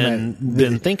really an assignment.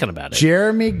 been thinking about it.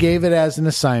 Jeremy gave it as an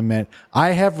assignment.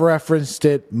 I have referenced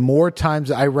it more times.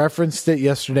 I referenced it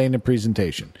yesterday in the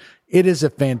presentation. It is a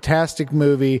fantastic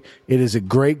movie. It is a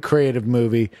great creative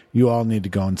movie. You all need to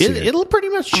go and see it. It'll pretty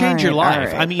much change your All right, life.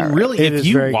 all right, I mean, all right. really, It if is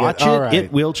you very good. watch All it, right.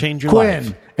 it will change your Quinn,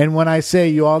 life. and when I say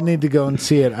you all need to go and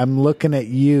see it, I'm looking at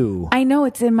you. I know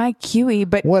it's in my QE,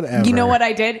 but Whatever. you know what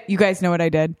I did? You guys know what I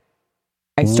did?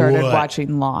 I started What?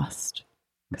 watching Lost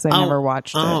because I never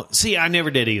watched it, See, I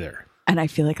never did either. and I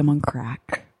feel like I'm on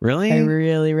crack. Really? I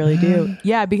really, really do.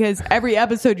 Yeah, because every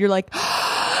episode you're like,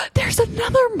 "There's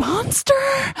another monster."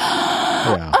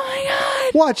 Yeah. Oh my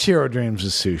god! Watch Hero Dreams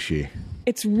of Sushi.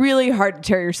 It's really hard to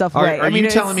tear yourself Are, away. are I mean, you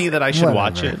it's- telling me that I should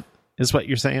watch Whatever. it? Is what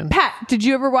you're saying? Pat, did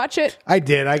you ever watch it? I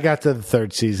did. I got to the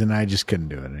third season. I just couldn't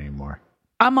do it anymore.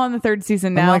 I'm on the third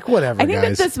season now. I'm like, whatever, I think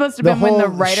guys. that this must have been when the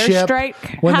whole writer ship, strike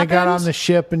when happened. they got on the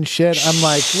ship and shit. I'm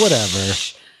like, whatever.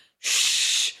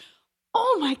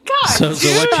 Oh my god! So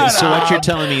what dude. you're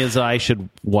telling me is that I should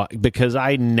watch, because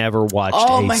I never watched.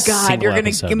 Oh a my god, single you're gonna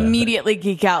episode of it. immediately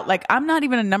geek out. Like, I'm not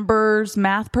even a numbers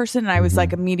math person, and I was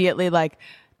like immediately like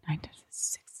 9 to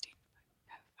 16,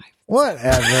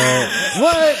 Whatever.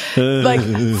 What?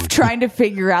 like trying to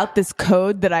figure out this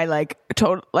code that I like. I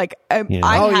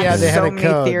Oh, had yeah, they had so a many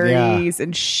code, theories,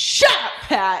 and shut up,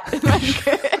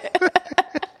 Pat.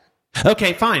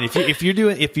 Okay, fine. If you're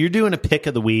doing a pick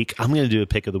of the week, I'm going to do a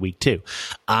pick of the week too.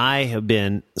 I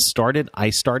started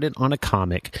on a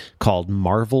comic called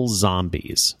Marvel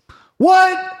Zombies.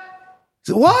 What?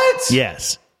 What?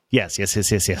 Yes.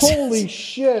 Holy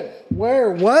shit. Where?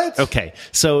 What? Okay,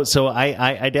 so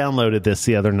I downloaded this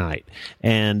the other night,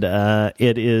 and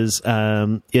it's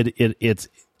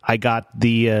I got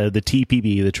the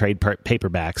TPB, the trade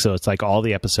paperback, so it's like all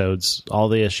the episodes, all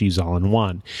the issues, all in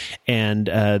one. And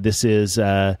this is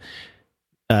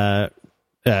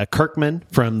Kirkman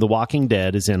from The Walking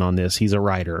Dead is in on this. He's a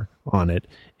writer on it,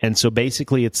 and so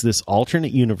basically, it's this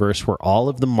alternate universe where all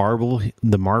of the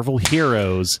Marvel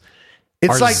heroes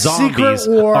It's like Secret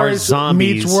Wars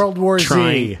zombies meets World War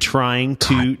Z. trying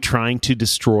to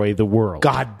destroy the world.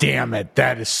 God damn it.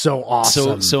 That is so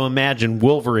awesome. So imagine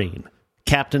Wolverine,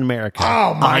 Captain America,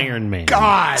 Oh, my Iron Man,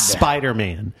 God.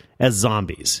 Spider-Man as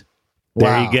zombies. There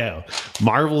Wow. you go.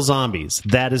 Marvel Zombies.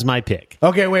 That is my pick.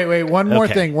 Okay, wait. One more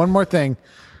Okay. thing.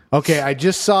 Okay, I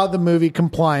just saw the movie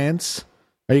Compliance.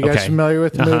 Are you guys Okay. familiar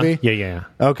with the movie? Yeah.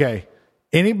 Okay.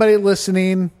 Anybody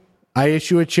listening, I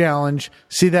issue a challenge.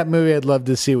 See that movie. I'd love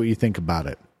to see what you think about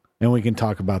it. And we can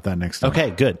talk about that next time.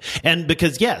 Okay, good. And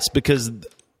because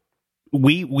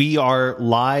we are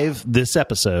live this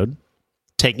episode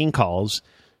taking calls.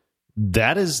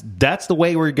 That's the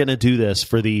way we're going to do this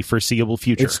for the foreseeable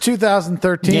future. It's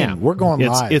 2013. Yeah, We're going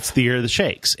live. It's the year of the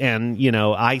shakes. And,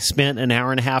 I spent an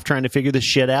hour and a half trying to figure this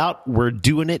shit out. We're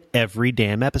doing it every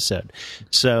damn episode.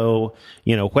 So,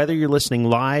 whether you're listening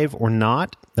live or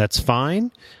not, that's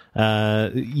fine.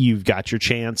 You've got your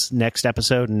chance next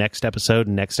episode, next episode,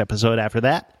 and next episode after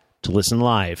that to listen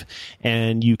live.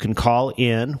 And you can call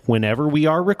in whenever we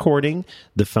are recording.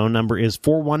 The phone number is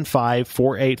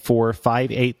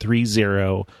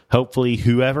 415-484-5830. Hopefully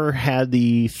whoever had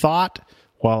the thought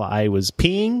while I was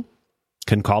peeing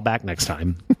can call back next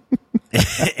time.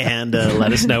 And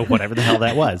let us know whatever the hell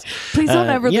that was. Please don't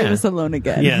ever leave us alone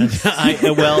again. Yeah.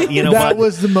 Well, you know that what?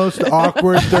 was the most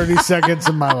awkward 30 seconds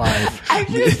of my life.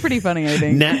 Actually, it's pretty funny, I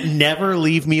think. Never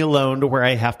leave me alone to where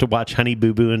I have to watch Honey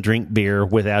Boo Boo and drink beer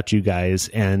without you guys,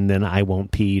 and then I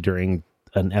won't pee during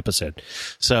an episode.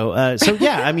 So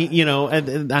yeah, I mean,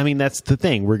 I mean, that's the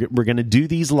thing. We're going to do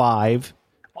these live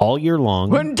all year long.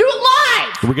 We're going to do it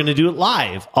live! We're going to do it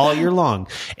live all year long.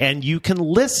 And you can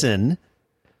listen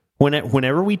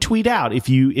whenever we tweet out. If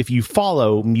you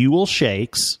follow Mule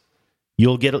Shakes,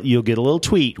 you'll get a little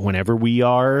tweet whenever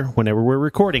we're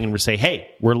recording, and we say, hey,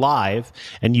 we're live.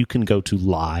 And you can go to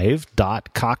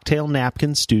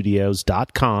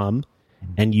live.cocktailnapkinstudios.com,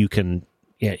 and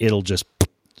it'll just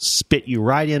spit you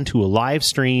right into a live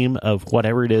stream of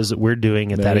whatever it is that we're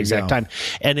doing at that exact time.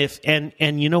 And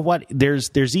and you know what?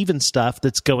 There's even stuff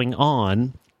that's going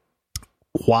on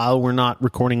while we're not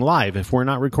recording live. If we're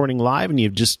not recording live and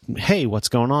you've just, hey, what's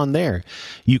going on there?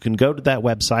 You can go to that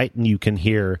website and you can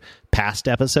hear past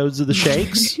episodes of the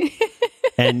Shakes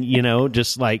and,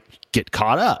 just like get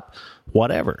caught up,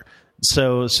 whatever.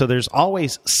 So there's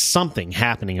always something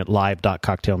happening at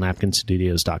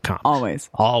live.cocktailnapkinstudios.com.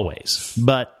 Always.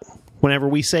 But whenever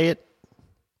we say it,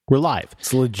 we're live.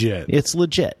 It's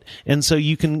legit. And so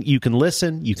you can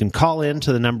listen, you can call in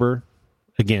to the number.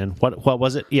 Again, what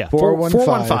was it? Yeah,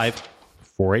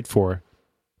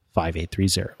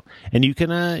 415-484-5830. And you can,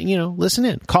 listen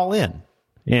in, call in.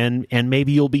 And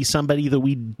maybe you'll be somebody that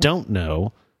we don't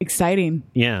know. Exciting.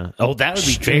 Yeah. Oh, that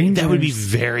would be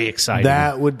very exciting.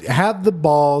 That would have the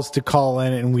balls to call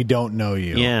in and we don't know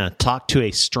you. Yeah. Talk to a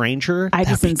stranger. I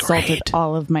just insulted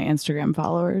all of my Instagram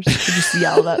followers. I just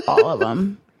yelled at all of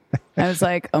them. I was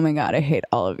like, oh my God, I hate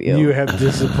all of you. You have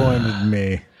disappointed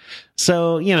me.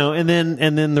 So, and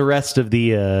then the rest of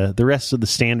the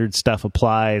standard stuff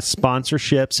applies.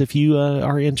 Sponsorships, if you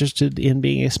are interested in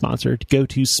being a sponsor, go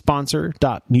to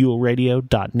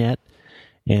sponsor.muleradio.net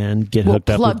and get hooked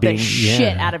up with being plug the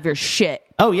shit out of your shit.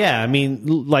 Oh yeah, I mean,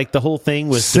 like the whole thing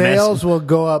was sales will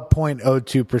go up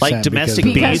 0.02%. Like domestic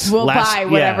because beast, we'll buy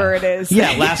whatever it is.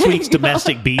 Yeah, last week's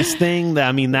domestic beast thing.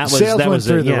 I mean, sales went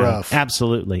through the roof.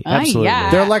 Absolutely. Yeah.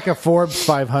 They're like a Forbes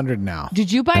 500 now.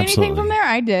 Did you buy anything from there?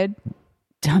 I did.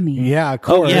 Dummy. Yeah, of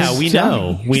course. Oh yeah, we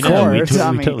know. We totally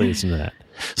listen to that.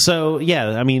 So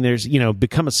yeah, I mean, there's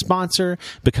become a sponsor,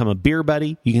 become a beer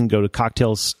buddy. You can go to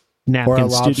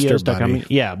cocktailnapkinstudios.com.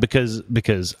 Yeah,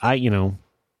 because I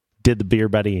did the beer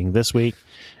buddying this week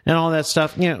and all that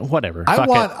stuff. Whatever.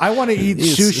 I want to eat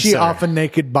sushi off a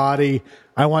naked body.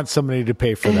 I want somebody to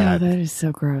pay for that. That is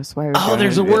so gross. Why?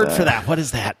 There's a word for that. What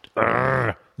is that?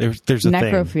 There's a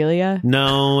necrophilia. Thing.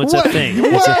 No, it's a thing.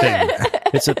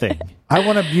 It's a thing. I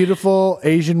want a beautiful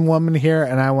Asian woman here,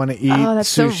 and I want to eat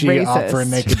sushi off her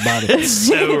naked body. It's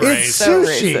so racist. It's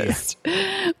sushi.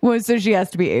 Racist. Well, so she has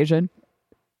to be Asian.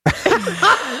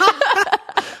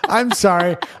 I'm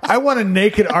sorry. I want a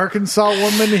naked Arkansas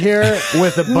woman here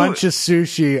with a bunch of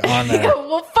sushi on her.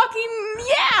 Well, fucking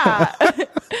yeah.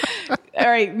 All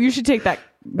right, you should take that.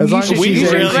 As long as she's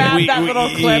grab Asian. that little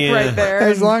clip right there.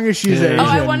 As long as she's Asian. Oh,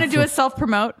 I want to do a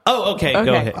self-promote. Oh, okay.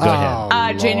 Go ahead.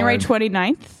 January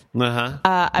 29th. Uh-huh.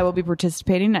 I will be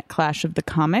participating at Clash of the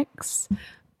Comics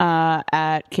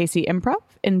at KC Improv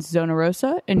in Zona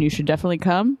Rosa, and you should definitely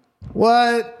come.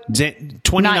 What?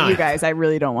 29th. Not you guys. I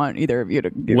really don't want either of you to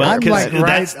do Well, that. I'm like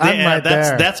that's, right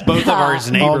there. That's both of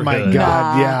ours neighborhoods. Oh my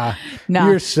God! Yeah, Nah.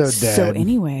 you're so dead. So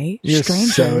anyway, You're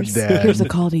strangers, so dead. here's a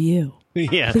call to you.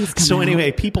 Yeah. Please come So out.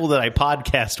 anyway, people that I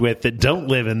podcast with that don't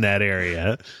live in that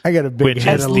area. I got a big Which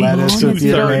head is of the lettuce As long with as you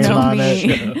your don't name know on me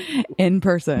it. in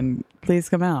person, please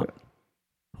come out.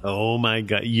 Oh my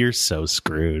God, you're so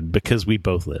screwed because we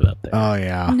both live up there. Oh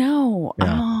yeah. No.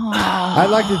 Yeah. Oh. I'd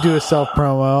like to do a self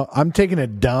promo. I'm taking a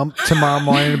dump tomorrow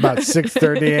morning about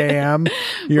 6:30 a.m.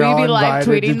 You're Will you all be live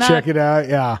invited to tweeting that? check it out.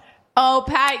 Yeah. Oh,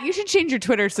 Pat, you should change your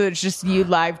Twitter so it's just you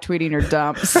live tweeting your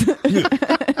dumps.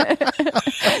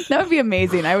 That would be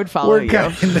amazing. I would follow We're you. kind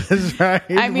of right.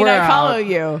 I mean, We're I follow out.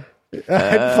 you.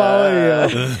 I'd follow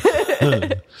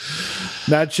you.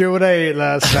 Not sure what I ate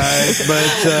last night,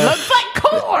 but Looks like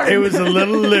corn. it was a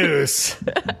little loose.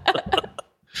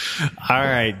 All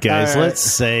right, guys, All right. let's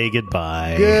say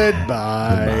goodbye.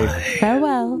 Goodbye.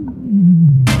 Farewell.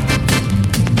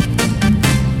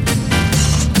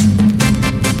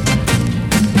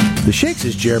 The Shakes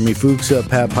is Jeremy Fuchsa,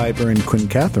 Pat Piper, and Quinn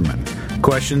Catherman.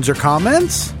 Questions or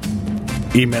comments?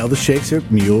 Email the Shakes at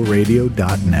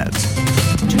muleradio.net.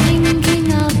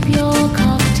 Drinking up your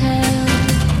cocktail,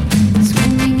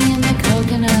 swimming in the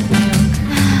coconut milk.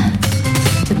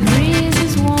 The breeze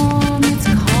is warm, it's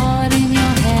caught in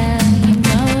your hair. You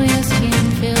know your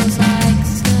skin feels like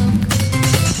silk.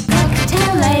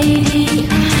 Cocktail lady,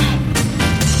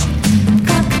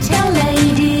 cocktail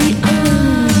lady,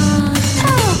 oh,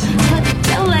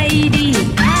 cocktail lady,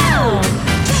 oh.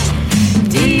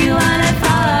 Do you wanna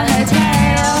follow her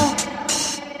tail?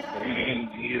 Hey,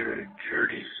 you're a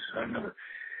dirty son of a...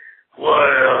 Why,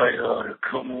 I ought to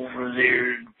come over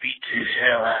there and beat this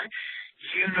hell out.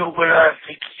 You know what I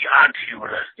think? I'll tell you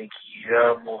what I think.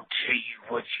 I'm gonna tell you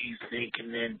what you think,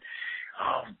 and then,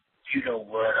 you know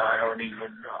what? I don't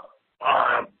even.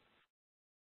 I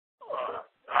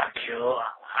kill.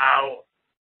 How?